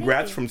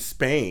 Congrats from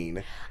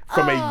Spain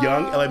from a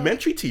young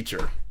elementary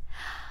teacher.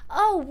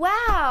 Oh,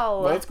 wow.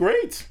 Well, that's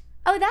great.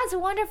 Oh, that's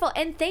wonderful.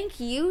 And thank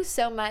you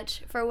so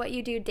much for what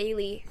you do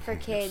daily for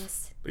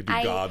kids. They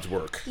do God's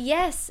work.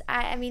 Yes.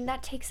 I mean,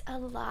 that takes a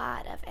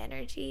lot of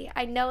energy.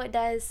 I know it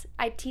does.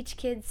 I teach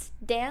kids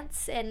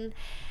dance, and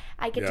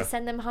I get to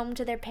send them home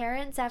to their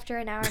parents after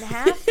an hour and a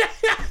half.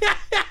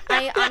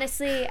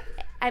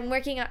 I'm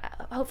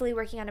hopefully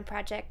working on a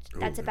project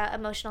that's about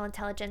emotional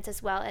intelligence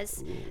as well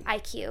as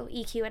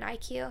EQ and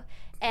IQ.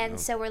 And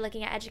so we're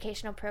looking at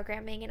educational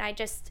programming, and I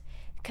just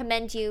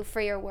commend you for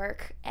your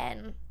work.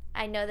 And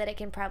I know that it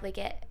can probably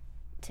get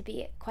to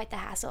be quite the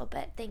hassle,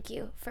 but thank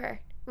you for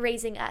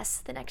raising us,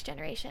 the next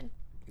generation.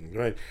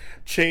 Right.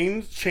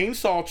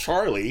 Chainsaw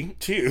Charlie,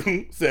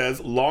 too, says,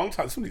 long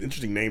time, some of these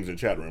interesting names in the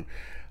chat room.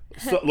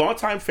 So, long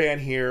time fan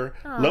here.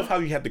 Love how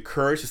you had the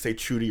courage to stay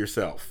true to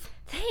yourself.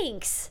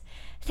 Thanks.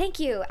 Thank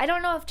you. I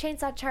don't know if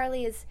Chainsaw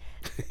Charlie is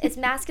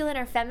masculine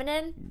or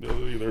feminine.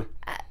 No, either.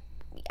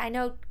 I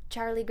know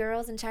Charlie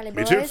girls and Charlie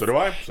boys. Me too. So do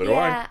I.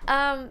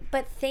 Yeah.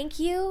 But thank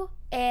you.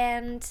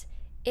 And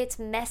it's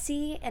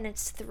messy and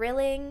it's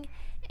thrilling,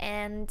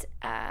 and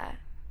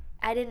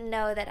I didn't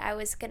know that I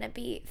was going to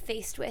be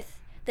faced with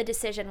the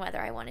decision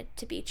whether I wanted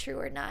to be true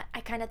or not. I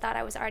kind of thought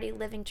I was already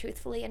living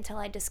truthfully until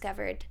I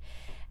discovered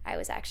I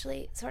was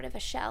actually sort of a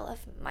shell of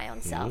my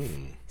own self.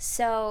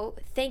 So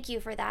thank you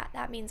for that.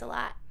 That means a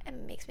lot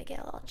and makes me get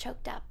a little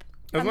choked up.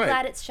 I'm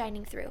glad it's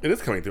shining through. It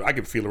is coming through. I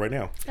can feel it right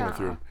now. It's coming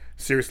through.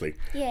 Seriously.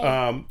 Yay.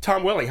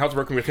 Tom Welling, how's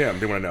working with him?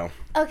 They want to know.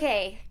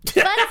 Okay.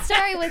 Fun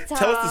story with Tom.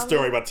 Tell us the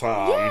story about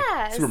Tom.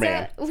 Yeah.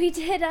 Superman. So we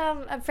did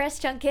a press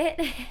junket,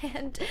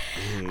 and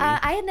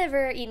I had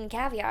never etten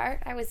caviar.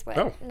 I was,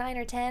 9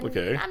 or 10?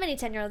 Okay. Not many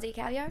 10-year-olds eat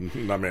caviar.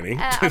 Not many.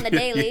 On the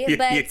daily.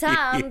 But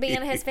Tom,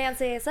 being his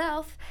fancy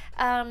self,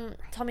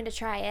 told me to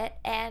try it,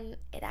 and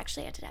it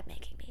actually ended up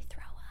making me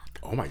throw up.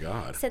 Oh, my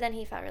God. So then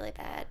he felt really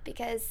bad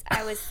because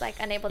I was,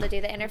 unable to do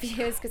the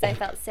interviews because I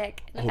felt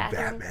sick in the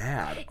bathroom.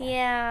 That bad?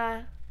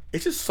 Yeah.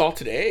 It's just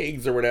salted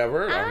eggs or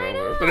whatever. I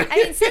know.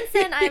 I mean, since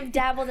then, I've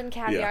dabbled in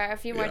caviar a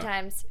few more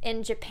times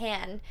in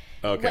Japan.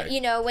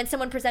 Okay. When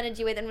someone presented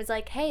you with it and was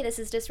like, hey, this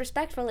is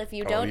disrespectful if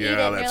you don't eat it.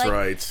 Yeah, that's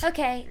right.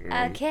 Okay,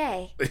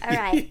 all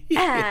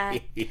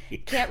right.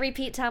 Can't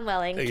repeat Tom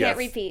Welling. Can't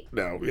repeat.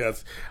 No,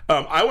 yes.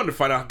 I wanted to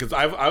find out, because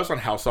I was on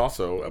House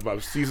also.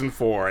 About season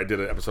 4, I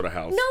did an episode of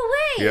House. No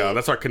way! Yeah,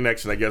 that's our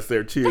connection, I guess,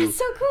 there, too. That's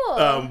so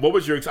cool. What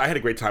was I had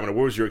a great time, and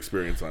what was your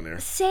experience on there?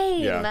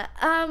 Same.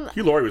 Yeah.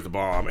 Hugh Laurie was the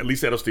bomb. At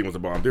least Edelstein was the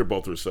bomb. They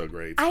both were so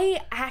great. I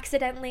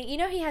accidentally,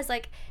 he has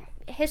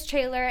his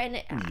trailer,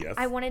 and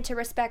I wanted to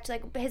respect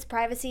his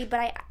privacy,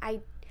 but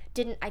I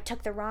didn't. I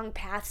took the wrong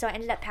path, so I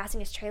ended up passing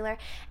his trailer,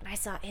 and I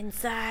saw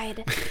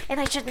inside, and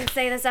I shouldn't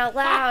say this out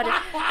loud,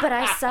 but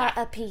I saw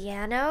a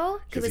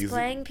piano. He was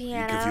playing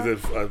piano.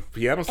 Because he's a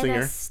piano singer.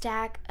 And a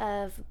stack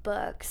of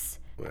books.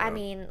 Wow. I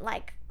mean,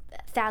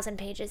 1,000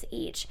 pages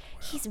each.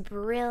 He's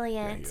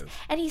brilliant. Yeah, he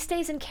and he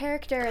stays in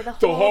character the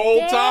whole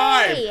day.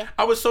 Time.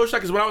 I was so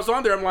shocked because when I was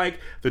on there, I'm like,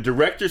 the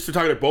directors are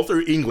talking, both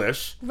are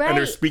English, and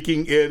they're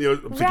speaking in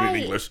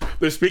English.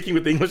 They're speaking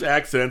with English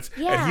accents,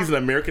 and he's an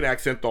American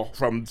accent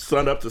from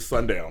sun up to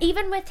sundown.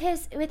 Even with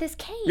his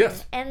cane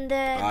and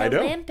the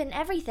limp and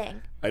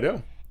everything. I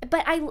know.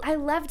 But I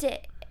loved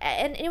it.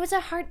 And it was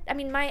a hard, I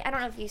don't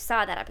know if you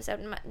saw that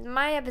episode.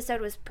 My episode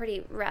was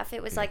pretty rough.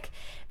 It was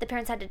the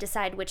parents had to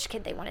decide which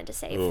kid they wanted to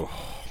save. Oh,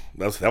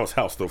 that was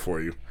House though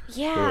for you.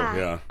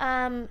 Yeah. Oh,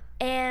 yeah.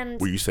 And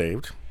were you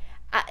saved?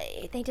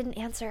 They didn't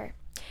answer.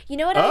 You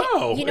know what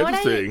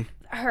I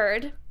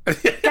heard?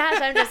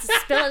 Gosh, I'm just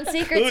spilling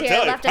secrets here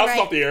left and right.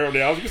 Off the air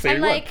now. I was gonna say,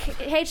 I'm like,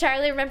 hey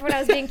Charlie, remember when I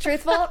was being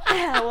truthful?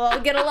 Well,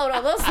 get a load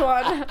on this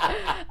one.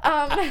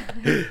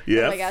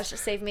 Yes. Oh my gosh,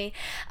 just save me.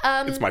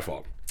 It's my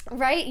fault.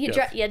 Right? You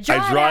draw it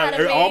out of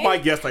me. All my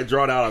guests, I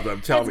draw it out of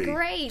them. Tell me. That's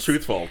great.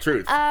 Truth.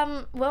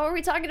 What were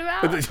we talking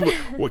about?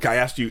 Well, I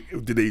asked you,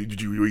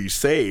 were you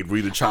saved? Were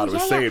you the child who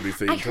was saved?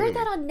 I heard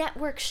that on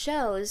network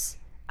shows.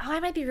 Oh,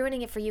 I might be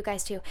ruining it for you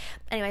guys too.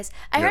 Anyways,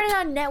 I heard it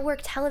on network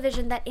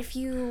television that if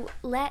you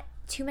let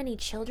too many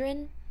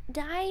children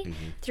die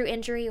through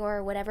injury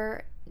or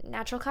whatever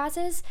natural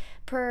causes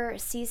per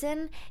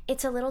season,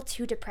 it's a little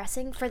too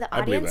depressing for the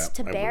audience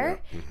to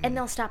bear, and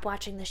they'll stop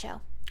watching the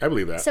show. I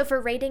believe that. So for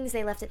ratings,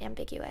 they left it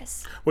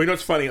ambiguous. Well, you know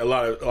what's funny? A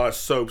lot of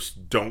soaps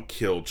don't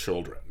kill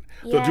children.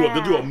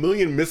 They'll do a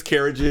million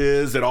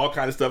miscarriages and all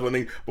kind of stuff. But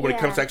when it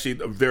comes to actually,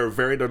 there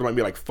might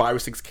be like 5 or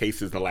 6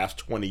 cases in the last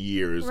 20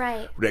 years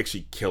where they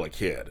actually kill a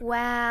kid.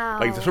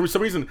 Wow. Like for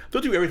some reason,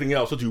 they'll do everything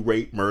else. They'll do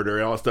rape, murder,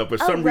 and all that stuff. But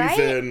for some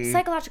reason,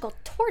 psychological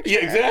torture.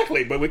 Yeah,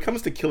 exactly. But when it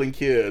comes to killing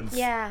kids,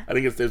 I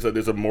think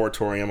there's a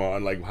moratorium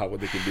on like what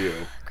they can do.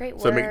 Great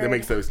word. So that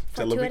makes those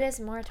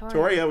fortuitous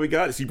moratorium. Yeah, we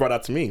got it. So you brought it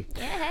out to me.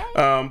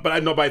 Yeah. But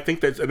I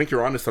think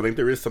you're honest. I think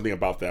there is something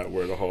about that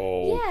where the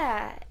whole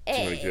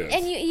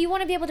and you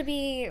want to be able to be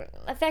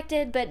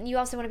affected, but you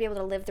also want to be able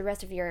to live the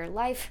rest of your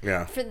life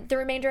for the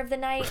remainder of the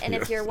night. And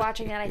if you're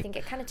watching that, I think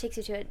it kind of takes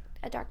you to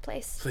a dark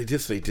place. So they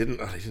didn't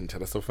tell.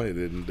 That's so funny.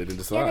 They didn't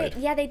decide.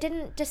 They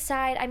didn't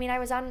decide. I mean, I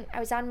was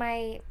on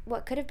my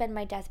what could have been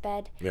my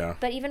deathbed. Yeah.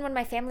 But even when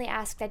my family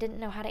asked, I didn't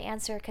know how to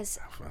answer because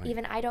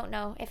even I don't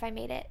know if I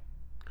made it.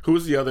 Who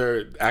was the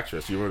other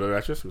actress? You remember the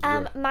actress?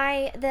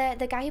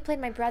 The guy who played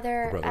my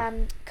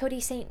brother. Cody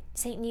Saint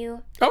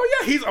New. Oh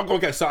yeah, he's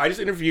okay. So I just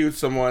interviewed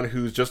someone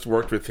who's just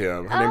worked with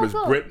him. Her name is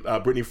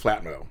Brittany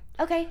Flatmo.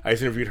 Okay. I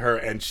just interviewed her,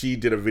 and she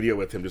did a video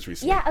with him just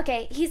recently. Yeah.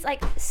 Okay. He's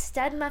like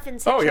stud muffin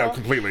central. Oh yeah,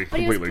 completely. But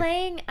he was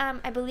playing.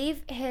 I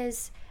believe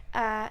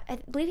I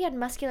believe he had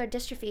muscular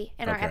dystrophy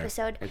in our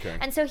episode. Okay.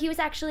 And so he was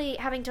actually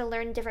having to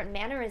learn different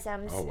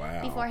mannerisms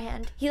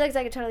beforehand. He looks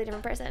like a totally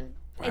different person.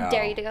 Wow. I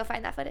dare you to go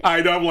find that footage. I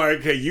know. I'm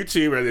like, hey,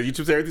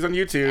 YouTube's everything's on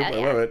YouTube. I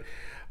love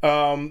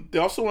it. They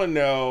also want to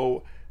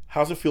know,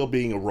 how's it feel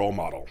being a role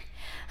model?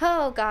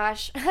 Oh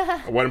gosh.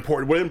 What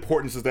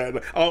importance is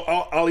that?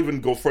 I'll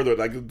even go further.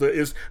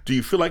 Do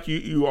you feel like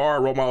you are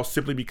a role model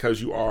simply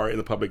because you are in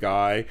the public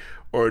eye,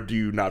 or do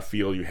you not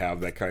feel you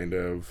have that kind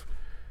of?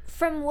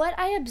 From what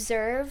I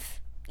observe,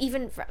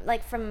 even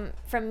from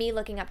me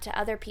looking up to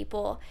other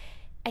people,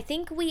 I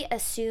think we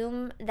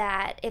assume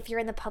that if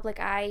you're in the public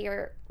eye,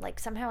 you're like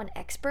somehow an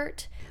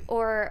expert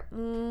or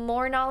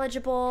more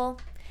knowledgeable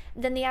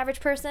than the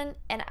average person,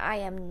 and I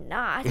am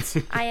not.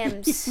 I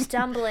am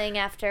stumbling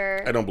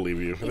after. I don't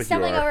believe you. I think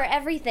stumbling you are. over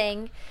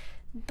everything,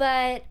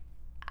 but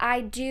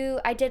I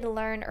did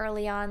learn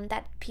early on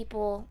that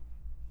people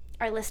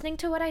are listening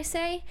to what I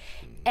say,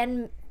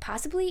 and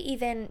possibly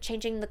even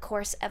changing the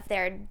course of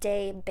their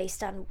day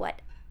based on what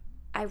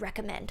I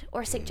recommend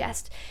or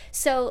suggest.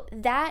 So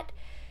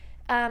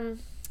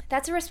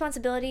that's a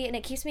responsibility, and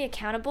it keeps me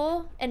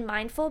accountable and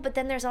mindful. But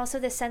then there's also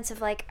this sense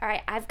of like, all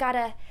right, I've got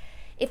to,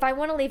 if I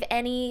want to leave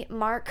any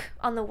mark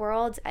on the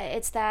world,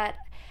 it's that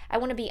I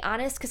want to be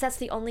honest, because that's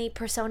the only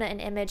persona and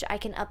image I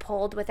can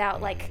uphold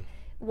without like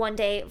one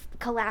day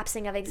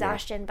collapsing of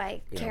exhaustion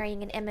by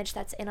carrying an image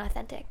that's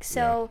inauthentic.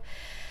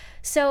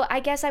 So I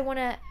guess I want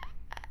to,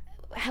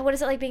 what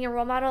is it like being a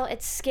role model?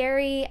 It's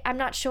scary. I'm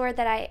not sure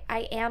that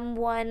I am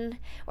one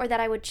or that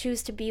I would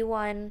choose to be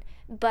one,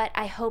 but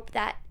I hope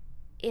that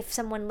if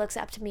someone looks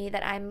up to me,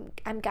 that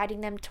I'm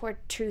guiding them toward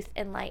truth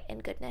and light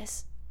and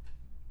goodness.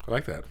 I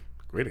like that.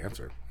 Great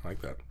answer. I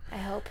like that. I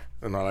hope.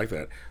 And I like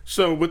that.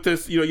 So with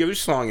this, you have your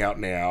song out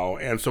now,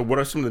 and so what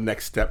are some of the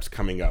next steps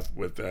coming up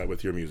with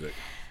your music?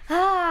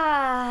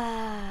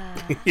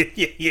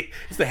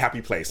 It's the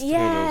happy place.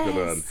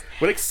 Yes.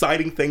 What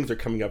exciting things are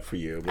coming up for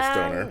you, Miss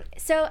Stoner?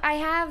 So I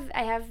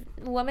have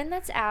Woman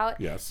that's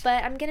out. Yes.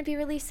 But I'm gonna be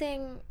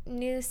releasing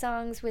new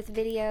songs with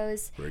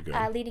videos. Very good.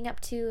 Leading up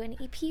to an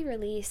EP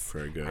release.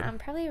 Very good.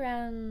 Probably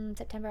around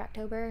September,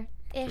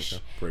 October-ish.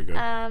 Okay. Very good.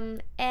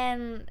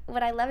 And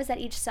what I love is that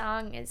each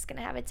song is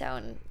gonna have its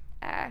own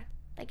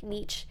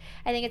niche.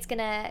 I think it's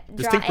gonna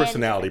distinct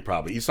personality,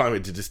 probably. Each song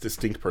with just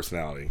distinct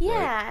personality.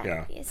 Yeah.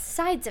 Right? Yeah.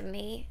 Sides of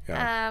me.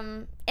 Yeah.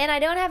 And I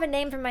don't have a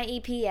name for my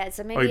EP yet,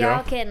 so maybe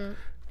y'all can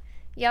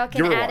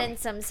add in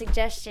some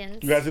suggestions.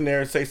 You guys in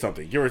there, say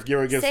something. Give her some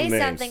names. Say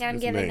something. I'm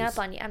giving up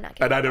on you. I'm not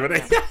giving up.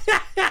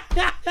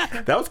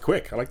 That was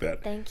quick. I like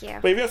that. Thank you.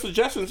 But if you have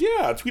suggestions,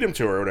 tweet them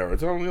to her or whatever.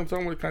 Tell them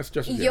what kind of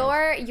suggestions you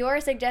have. Your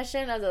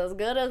suggestion is as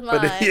good as mine.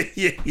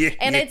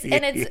 And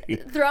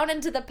it's thrown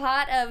into the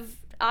pot of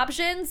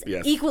options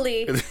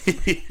equally.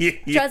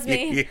 Trust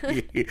me.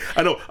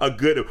 I know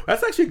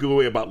that's actually a good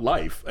way about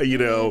life.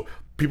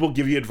 People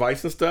give you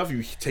advice and stuff.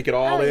 You take it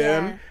all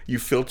in. You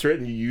filter it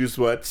and you use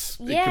it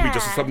could be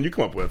just something you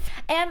come up with.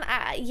 And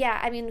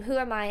I mean, who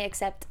am I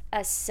except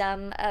a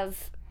sum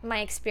of my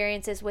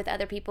experiences with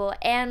other people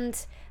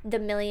and the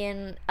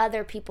million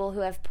other people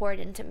who have poured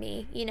into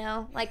me,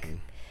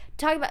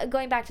 talking about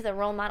going back to the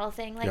role model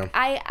thing.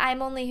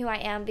 I'm only who I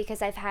am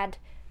because I've had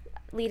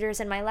leaders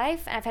in my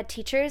life. I've had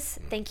teachers.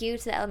 Thank you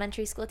to the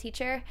elementary school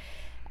teacher.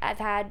 I've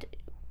had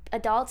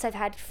adults. I've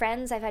had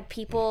friends. I've had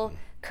people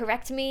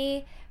correct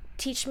me,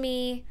 teach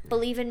me,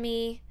 believe in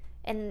me,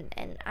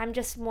 and I'm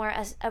just more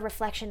a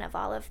reflection of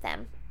all of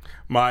them.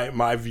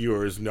 My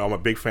viewers know I'm a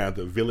big fan of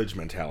the village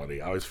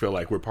mentality. I always feel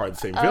like we're part of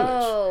the same village.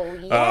 Oh,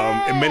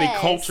 yes. In many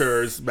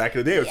cultures back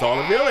in the day, it's all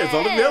the village. It's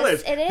all the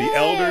village. It the is.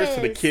 elders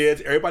to the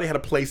kids. Everybody had a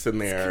place in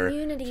there.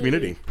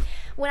 Community.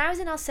 When I was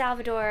in El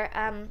Salvador,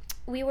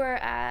 we were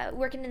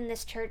working in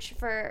this church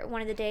for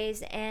one of the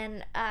days,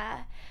 and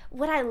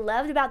what I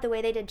loved about the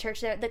way they did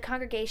church there, the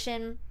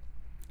congregation,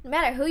 no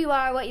matter who you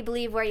are, what you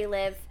believe, where you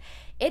live,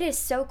 it is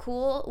so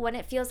cool when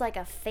it feels like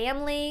a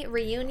family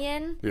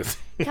reunion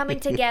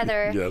coming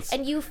together,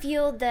 and you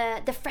feel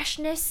the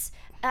freshness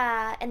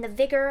and the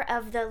vigor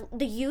of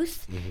the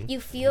youth.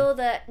 You feel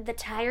the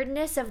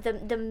tiredness of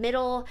the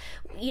middle-aged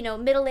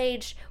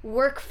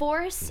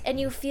workforce, and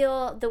you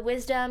feel the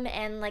wisdom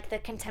and like the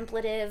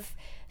contemplative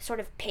sort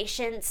of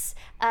patience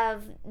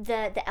of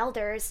the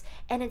elders,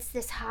 and it's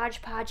this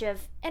hodgepodge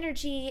of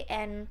energy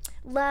and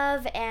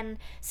love and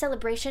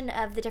celebration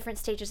of the different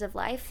stages of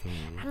life.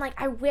 I'm like,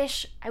 I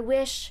wish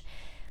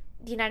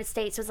the United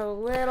States was a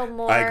little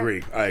more I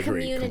agree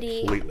community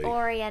completely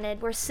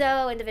oriented. We're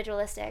so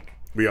individualistic.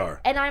 We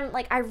are. And I'm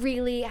like, I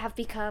really have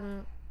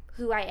become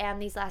who I am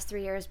these last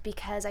 3 years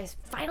because I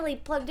finally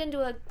plugged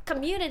into a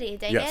community.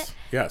 Dang it.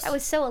 Yes. I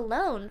was so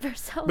alone for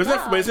so long. But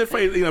isn't it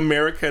funny? In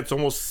America, it's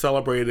almost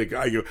celebrated.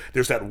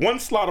 There's that one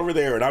slot over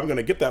there, and I'm going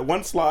to get that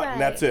one slot,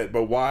 and that's it.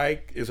 But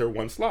why is there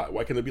one slot?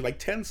 Why can't there be like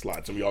 10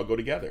 slots and we all go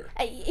together?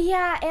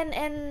 Yeah,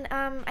 and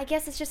I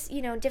guess it's just,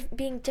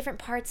 being different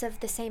parts of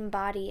the same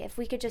body. If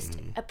we could just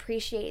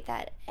appreciate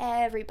that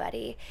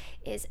everybody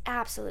is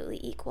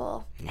absolutely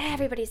equal.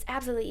 Everybody's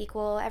absolutely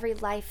equal. Every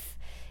life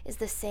is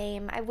the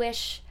same. I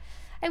wish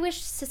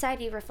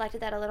society reflected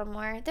that a little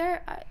more.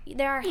 There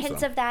are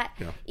hints of that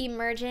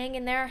emerging,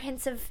 and there are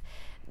hints of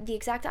the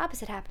exact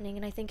opposite happening,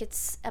 and I think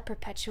it's a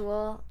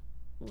perpetual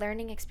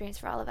learning experience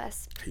for all of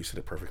us. You said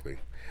it perfectly.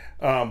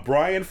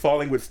 Brian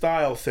Falling with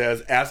Style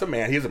says, as a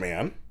man, he's a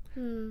man,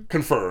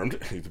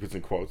 confirmed, he puts in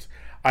quotes,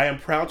 I am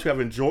proud to have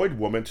enjoyed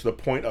Woman to the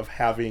point of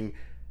having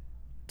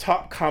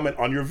top comment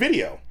on your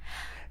video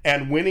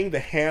and winning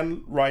the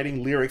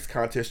handwriting lyrics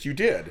contest you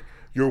did.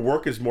 Your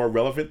work is more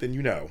relevant than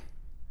you know.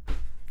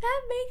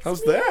 That makes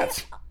How's me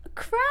that?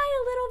 cry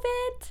a little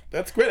bit.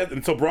 That's great.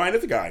 And so Brian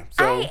is a guy.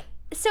 So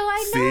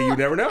I know. You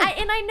never know.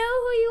 And I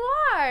know who you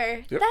are.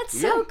 Yep. That's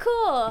so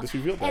cool. Just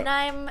revealed that. And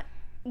I'm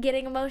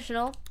getting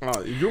emotional.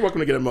 Oh, you're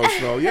welcome to get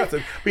emotional. Yes.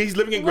 But he's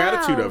living in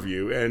gratitude of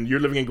you, and you're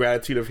living in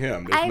gratitude of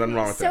him. There's nothing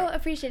wrong with that. I'm so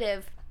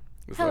appreciative.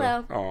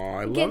 Hello. Oh,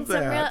 I love getting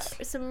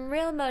that. Some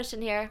real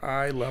emotion here.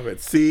 I love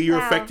it. See, you're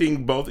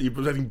affecting both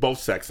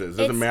sexes.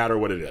 Doesn't matter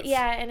what it is.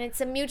 Yeah, and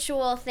it's a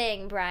mutual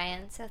thing,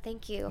 Brian. So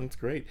thank you. That's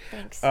great.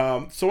 Thanks.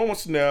 Someone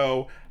wants to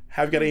know,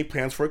 have you got any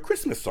plans for a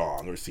Christmas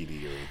song or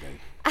CD or anything?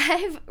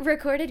 I've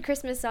recorded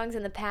Christmas songs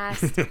in the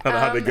past.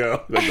 How'd they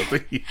go?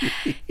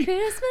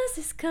 Christmas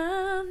is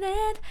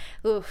coming.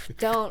 Oof,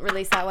 don't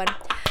release that one.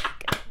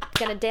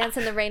 Gonna dance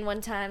in the rain one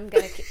time.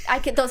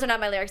 Those are not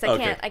my lyrics.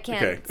 I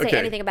can't say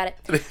anything about it.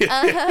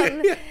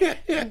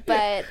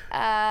 But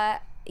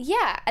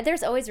yeah,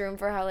 there's always room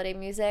for holiday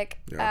music.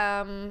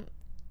 Yeah.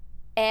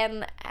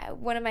 And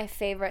one of my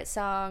favorite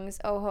songs,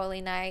 "Oh Holy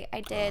Night,"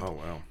 I did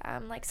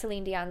like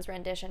Celine Dion's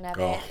rendition of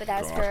it, but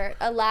that's for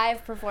a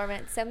live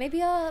performance. So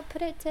maybe I'll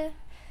put it to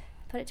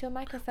a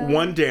microphone.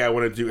 One day I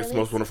want to do It's the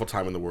Most Wonderful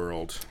Time in the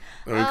World.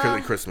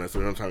 Christmas. I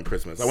want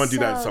to do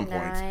that at some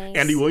point.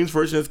 Andy Williams'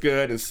 version is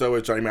good, and so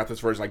is Johnny Mathis's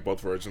version, like both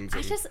versions.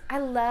 I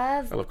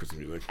love Christmas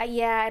music.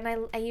 Yeah,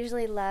 and I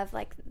usually love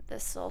like the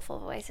soulful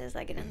voices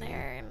that get in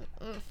there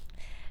and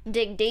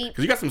dig deep.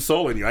 Because you got some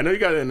soul in you. I know you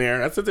got it in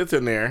there. It's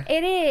in there.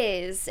 It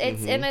is.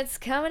 And it's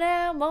coming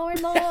out more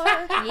and more.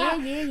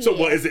 Yeah. So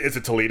what is it? Is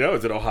it Toledo?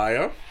 Is it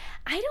Ohio?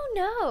 I don't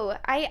know.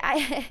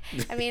 I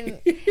mean,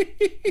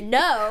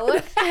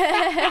 no.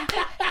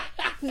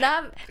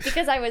 Not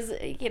because I was,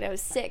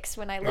 6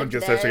 when I lived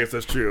there. I guess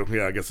that's true.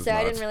 Yeah, I guess it's so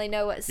not. I didn't really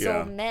know what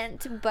soul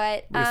meant,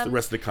 but it's the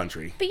rest of the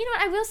country. But you know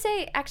what? I will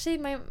say, actually,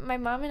 my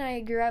mom and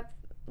I grew up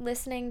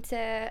listening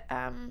to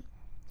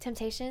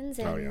Temptations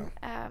and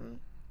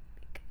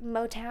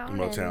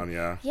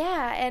Motown.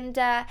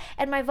 Yeah,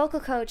 and my vocal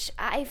coach,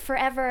 I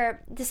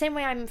forever, the same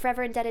way I'm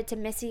forever indebted to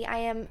Missy, I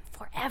am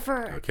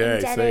forever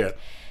indebted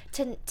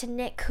to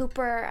Nick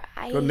Cooper.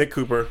 Nick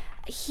Cooper.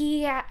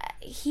 He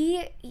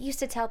used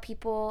to tell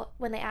people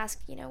when they asked,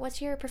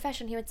 what's your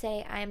profession? He would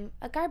say, I'm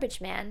a garbage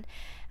man.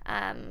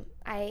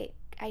 I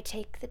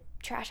take the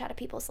trash out of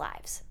people's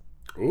lives.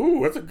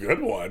 Ooh, that's a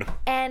good one.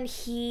 And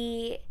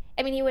he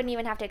wouldn't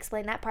even have to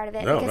explain that part of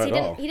it, no, because he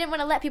didn't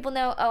want to let people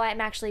know,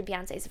 I'm actually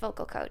Beyonce's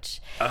vocal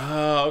coach.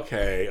 Oh,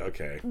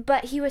 okay.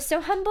 But he was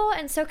so humble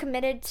and so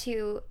committed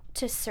to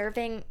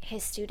serving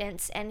his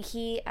students, and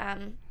he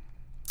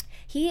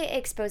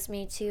exposed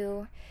me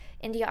to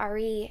India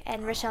Arie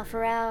and Rochelle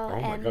Farrell.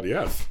 Oh my God,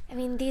 yes. I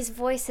mean, these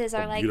voices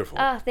are like, beautiful.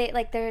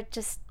 They're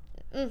just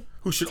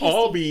who should tasty.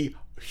 all be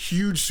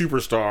huge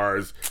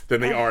superstars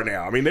than they are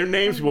now. I mean, their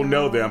names people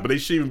know them, but they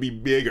should even be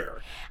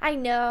bigger. I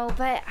know,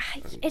 but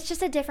it's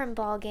just a different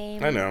ball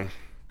game. I know.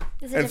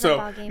 It's a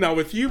different ballgame. Now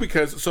with you,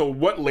 so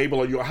what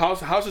label are you?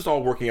 How's this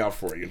all working out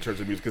for you in terms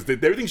of music? Because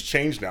everything's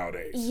changed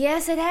nowadays.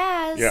 Yes, it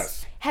has.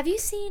 Yes. Have you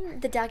seen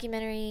the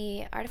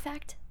documentary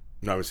Artifact?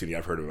 No, I haven't seen it.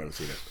 I've heard of it. I haven't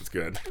seen it. It's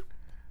good.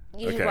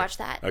 You should watch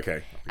that.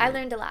 Okay. I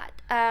learned a lot.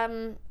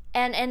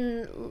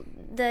 And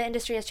the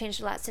industry has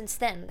changed a lot since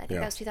then. I think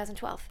that was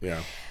 2012.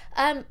 Yeah.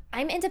 I'm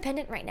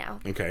independent right now.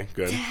 Okay,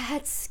 good.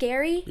 That's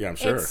scary. Yeah, I'm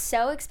sure. It's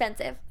so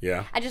expensive.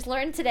 Yeah. I just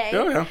learned today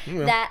Yeah.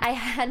 that I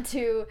had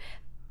to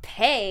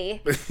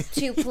pay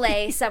to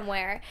play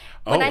somewhere.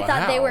 When I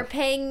thought they were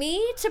paying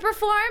me to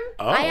perform,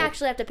 I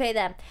actually have to pay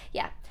them.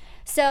 Yeah.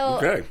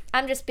 So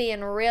I'm just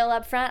being real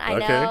upfront. I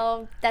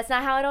know that's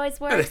not how it always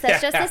works.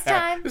 That's just this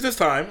time. It's this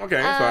time. Okay,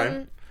 it's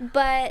fine.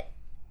 But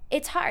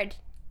it's hard.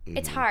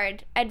 It's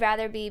hard. I'd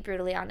rather be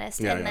brutally honest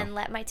and then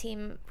let my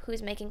team,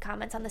 who's making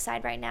comments on the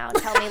side right now,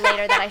 tell me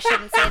later that I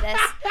shouldn't say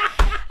this.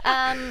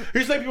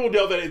 Here's letting people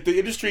know that the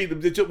industry,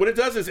 what it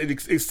does is it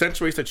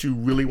accentuates that you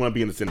really want to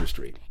be in this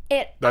industry.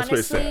 That's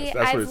honestly, what it says.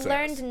 I've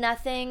learned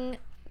nothing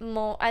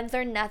more. I've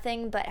learned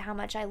nothing but how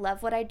much I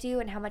love what I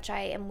do and how much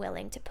I am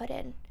willing to put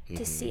in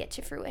to see it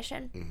to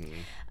fruition.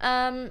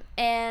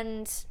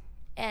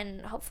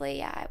 And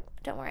hopefully,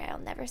 don't worry, I'll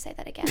never say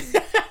that again.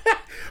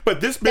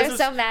 But this business,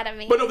 they're so mad at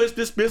me. But no,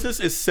 this business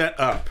is set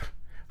up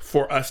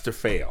for us to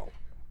fail.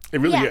 It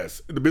really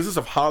is. The business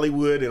of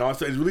Hollywood and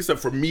also it's really set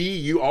for me,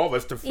 you, all of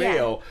us to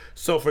fail. Yeah.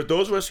 So for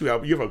those of us who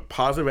you have a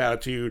positive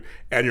attitude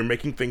and you're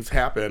making things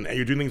happen and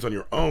you're doing things on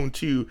your own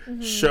too,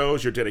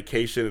 shows your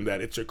dedication and that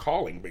it's your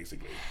calling,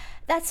 basically.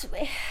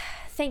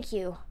 Thank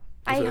you.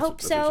 I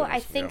hope so. I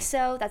think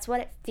so. That's what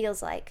it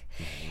feels like.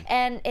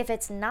 And if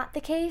it's not the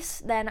case,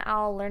 then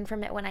I'll learn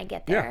from it when I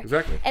get there. Yeah,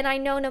 exactly. And I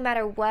know no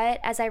matter what,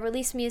 as I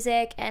release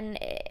music, and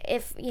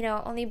if,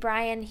 only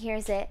Brian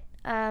hears it,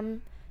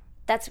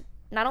 that's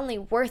not only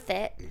worth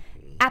it,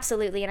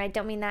 absolutely, and I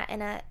don't mean that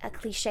in a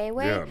cliche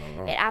way. Yeah,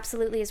 no. It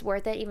absolutely is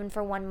worth it, even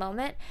for one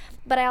moment.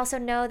 But I also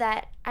know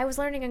that I was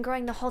learning and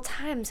growing the whole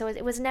time, so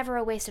it was never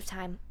a waste of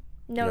time.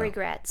 No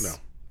regrets. No.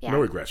 Yeah. No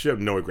regrets. You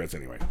have no regrets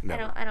anyway.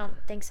 Never. I don't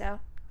think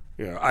so.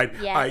 I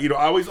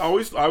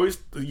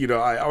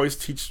always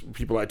teach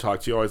people I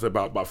talk to always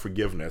about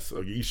forgiveness.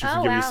 You should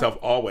forgive yourself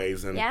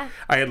always. And I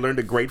had learned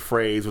a great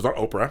phrase. It was on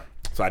Oprah,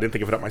 so I didn't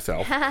think of it up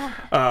myself.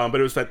 But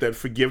it was that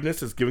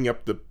forgiveness is giving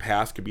up the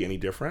past could be any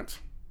different.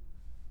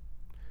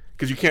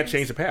 Because you can't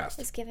change the past.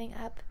 Is giving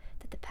up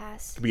that the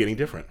past could be any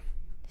different.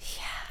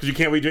 Yeah. Because you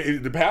can't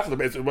redo the past.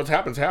 What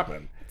happens.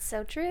 It's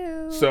so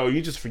true. So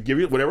you just forgive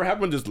it. Whatever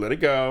happened, just let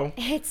it go.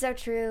 It's so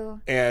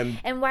true.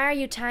 And why are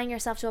you tying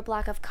yourself to a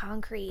block of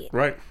concrete?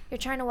 Right. You're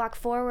trying to walk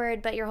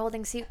forward, but you're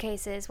holding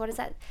suitcases. What is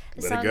that?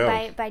 The let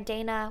song by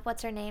Dana.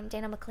 What's her name?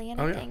 Dana McLean,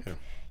 I think. Yeah.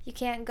 You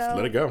can't go. Just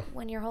let it go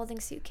when you're holding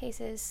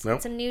suitcases. Nope.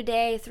 It's a new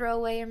day. Throw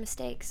away your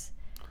mistakes.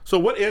 So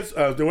what is?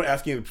 Several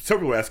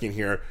people asking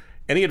here.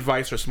 Any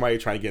advice for somebody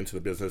trying to get into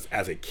the business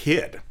as a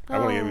kid? I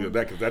want to give you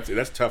that because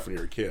that's tough when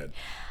you're a kid.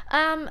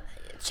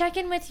 Check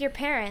in with your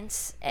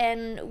parents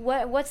and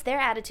what's their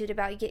attitude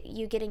about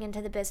you getting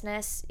into the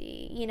business.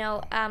 They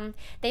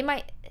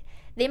might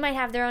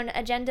have their own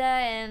agenda,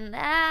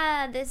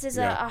 and this is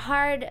a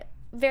hard,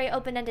 very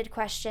open-ended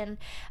question.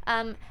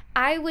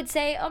 I would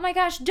say, oh my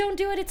gosh, don't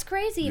do it, it's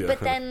crazy. Yeah. But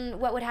then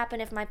what would happen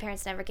if my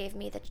parents never gave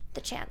me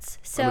the chance?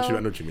 So I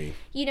know what you mean.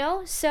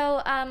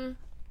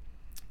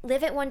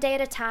 Live it one day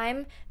at a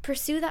time.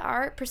 Pursue the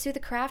art, pursue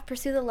the craft,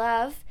 pursue the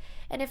love,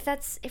 and if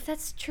that's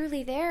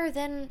truly there,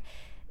 then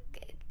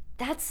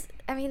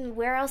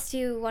where else do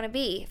you want to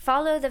be?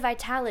 Follow the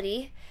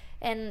vitality,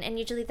 and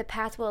usually the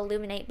path will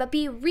illuminate. But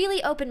be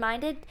really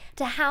open-minded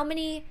to how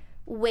many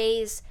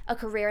ways a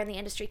career in the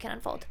industry can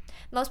unfold.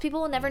 Most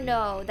people will never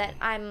know that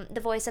I'm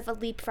the voice of a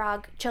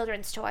Leapfrog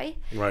children's toy,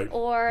 right?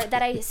 Or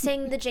that I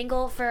sing the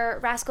jingle for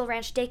Rascal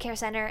Ranch Daycare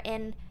Center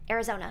in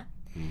Arizona.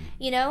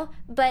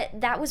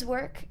 But that was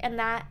work, and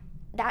that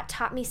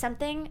taught me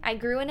something. I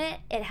grew in it.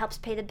 It helps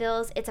pay the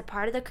bills. It's a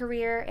part of the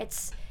career.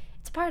 It's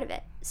part of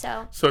it.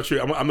 So true.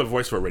 I'm the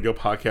voice for a radio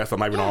podcast. I'm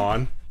not even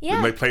on.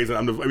 Yeah. My plays.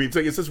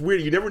 It's just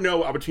weird. You never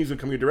know opportunities will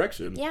come your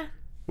direction. Yeah.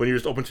 When you're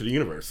just open to the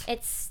universe.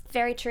 It's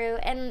very true.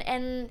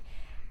 And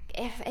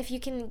if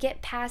you can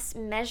get past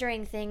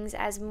measuring things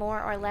as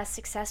more or less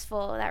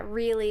successful, that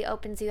really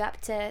opens you up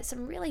to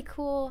some really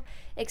cool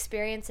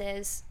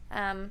experiences.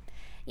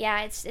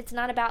 It's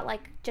not about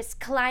just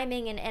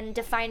climbing and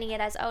defining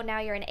it as, now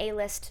you're an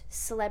A-list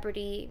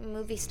celebrity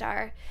movie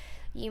star.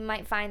 You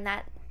might find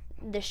that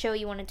the show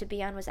you wanted to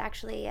be on was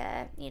actually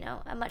a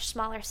much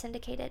smaller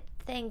syndicated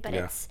thing, but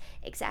it's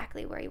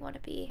exactly where you want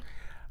to be.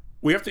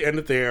 We have to end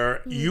it there.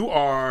 Mm-hmm. You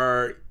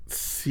are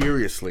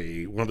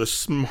seriously one of the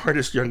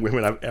smartest young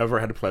women I've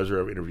ever had the pleasure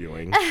of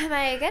interviewing. Oh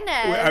my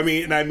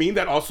goodness. I mean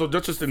that also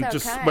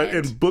but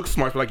in book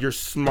smart, but you're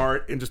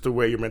smart in just the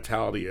way your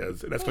mentality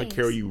is, and that's going to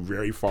carry you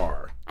very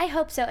far. I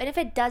hope so. And if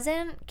it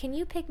doesn't, can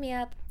you pick me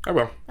up? I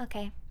will.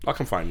 Okay. I'll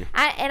come find you.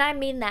 I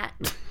mean that.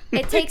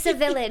 It takes a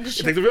village.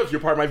 It takes a village.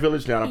 You're part of my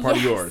village now, and I'm part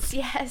of yours.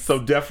 Yes. So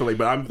definitely,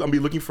 but I'm be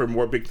looking for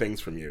more big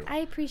things from you. I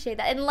appreciate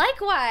that. And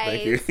likewise.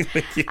 Thank you.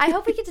 Thank you. I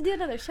hope we get to do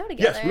another show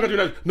together. Yes, we're going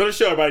to do another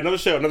show, everybody. Another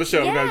show. Yeah. We're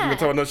going to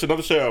talk about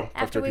another show.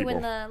 After we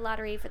win the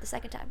lottery for the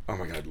second time. Oh,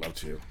 my God, I'd love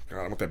to. God,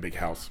 I want that big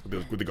house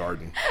with the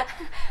garden.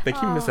 Thank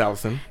you, Miss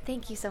Alyson.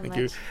 Thank you so much.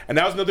 Thank you. And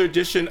that was another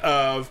edition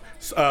of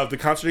the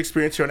concert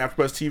experience here on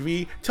AfterBuzz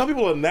TV. Tell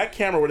people in that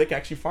camera where they can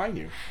actually find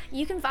you.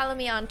 You can follow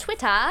me on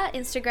Twitter,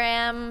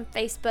 Instagram,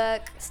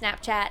 Facebook,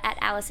 Snapchat at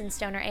Alyson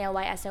Stoner,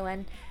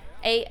 Alyson.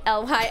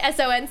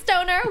 Alyson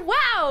Stoner.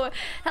 Wow.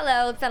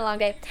 Hello. It's been a long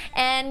day.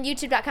 And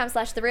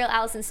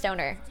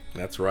youtube.com/TheRealAlysonStoner.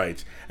 That's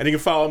right. And you can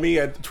follow me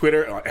at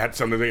Twitter at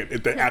something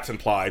the at's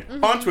implied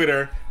on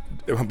Twitter.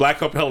 Black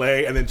Hope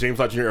LA, and then James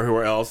Lott Jr. or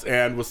whoever else.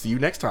 And we'll see you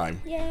next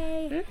time.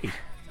 Yay.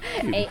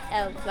 Hey.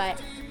 ALY.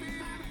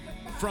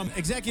 From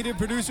executive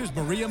producers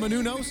Maria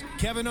Menounos,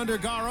 Kevin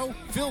Undergaro,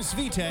 Phil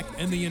Svitek,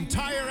 and the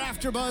entire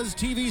AfterBuzz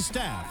TV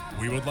staff,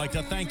 we would like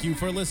to thank you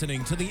for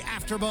listening to the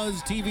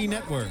AfterBuzz TV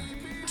network.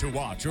 To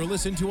watch or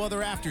listen to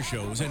other after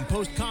shows and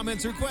post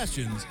comments or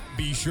questions,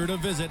 be sure to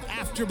visit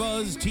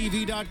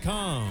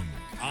AfterBuzzTV.com.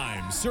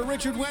 I'm Sir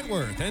Richard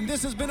Wentworth, and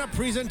this has been a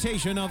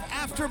presentation of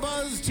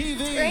AfterBuzz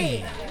TV.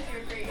 Great.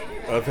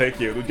 Thank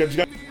you. The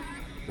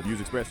views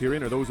expressed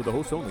herein are those of the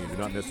hosts only and do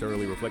not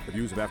necessarily reflect the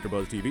views of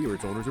AfterBuzz TV or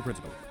its owners or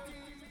principals.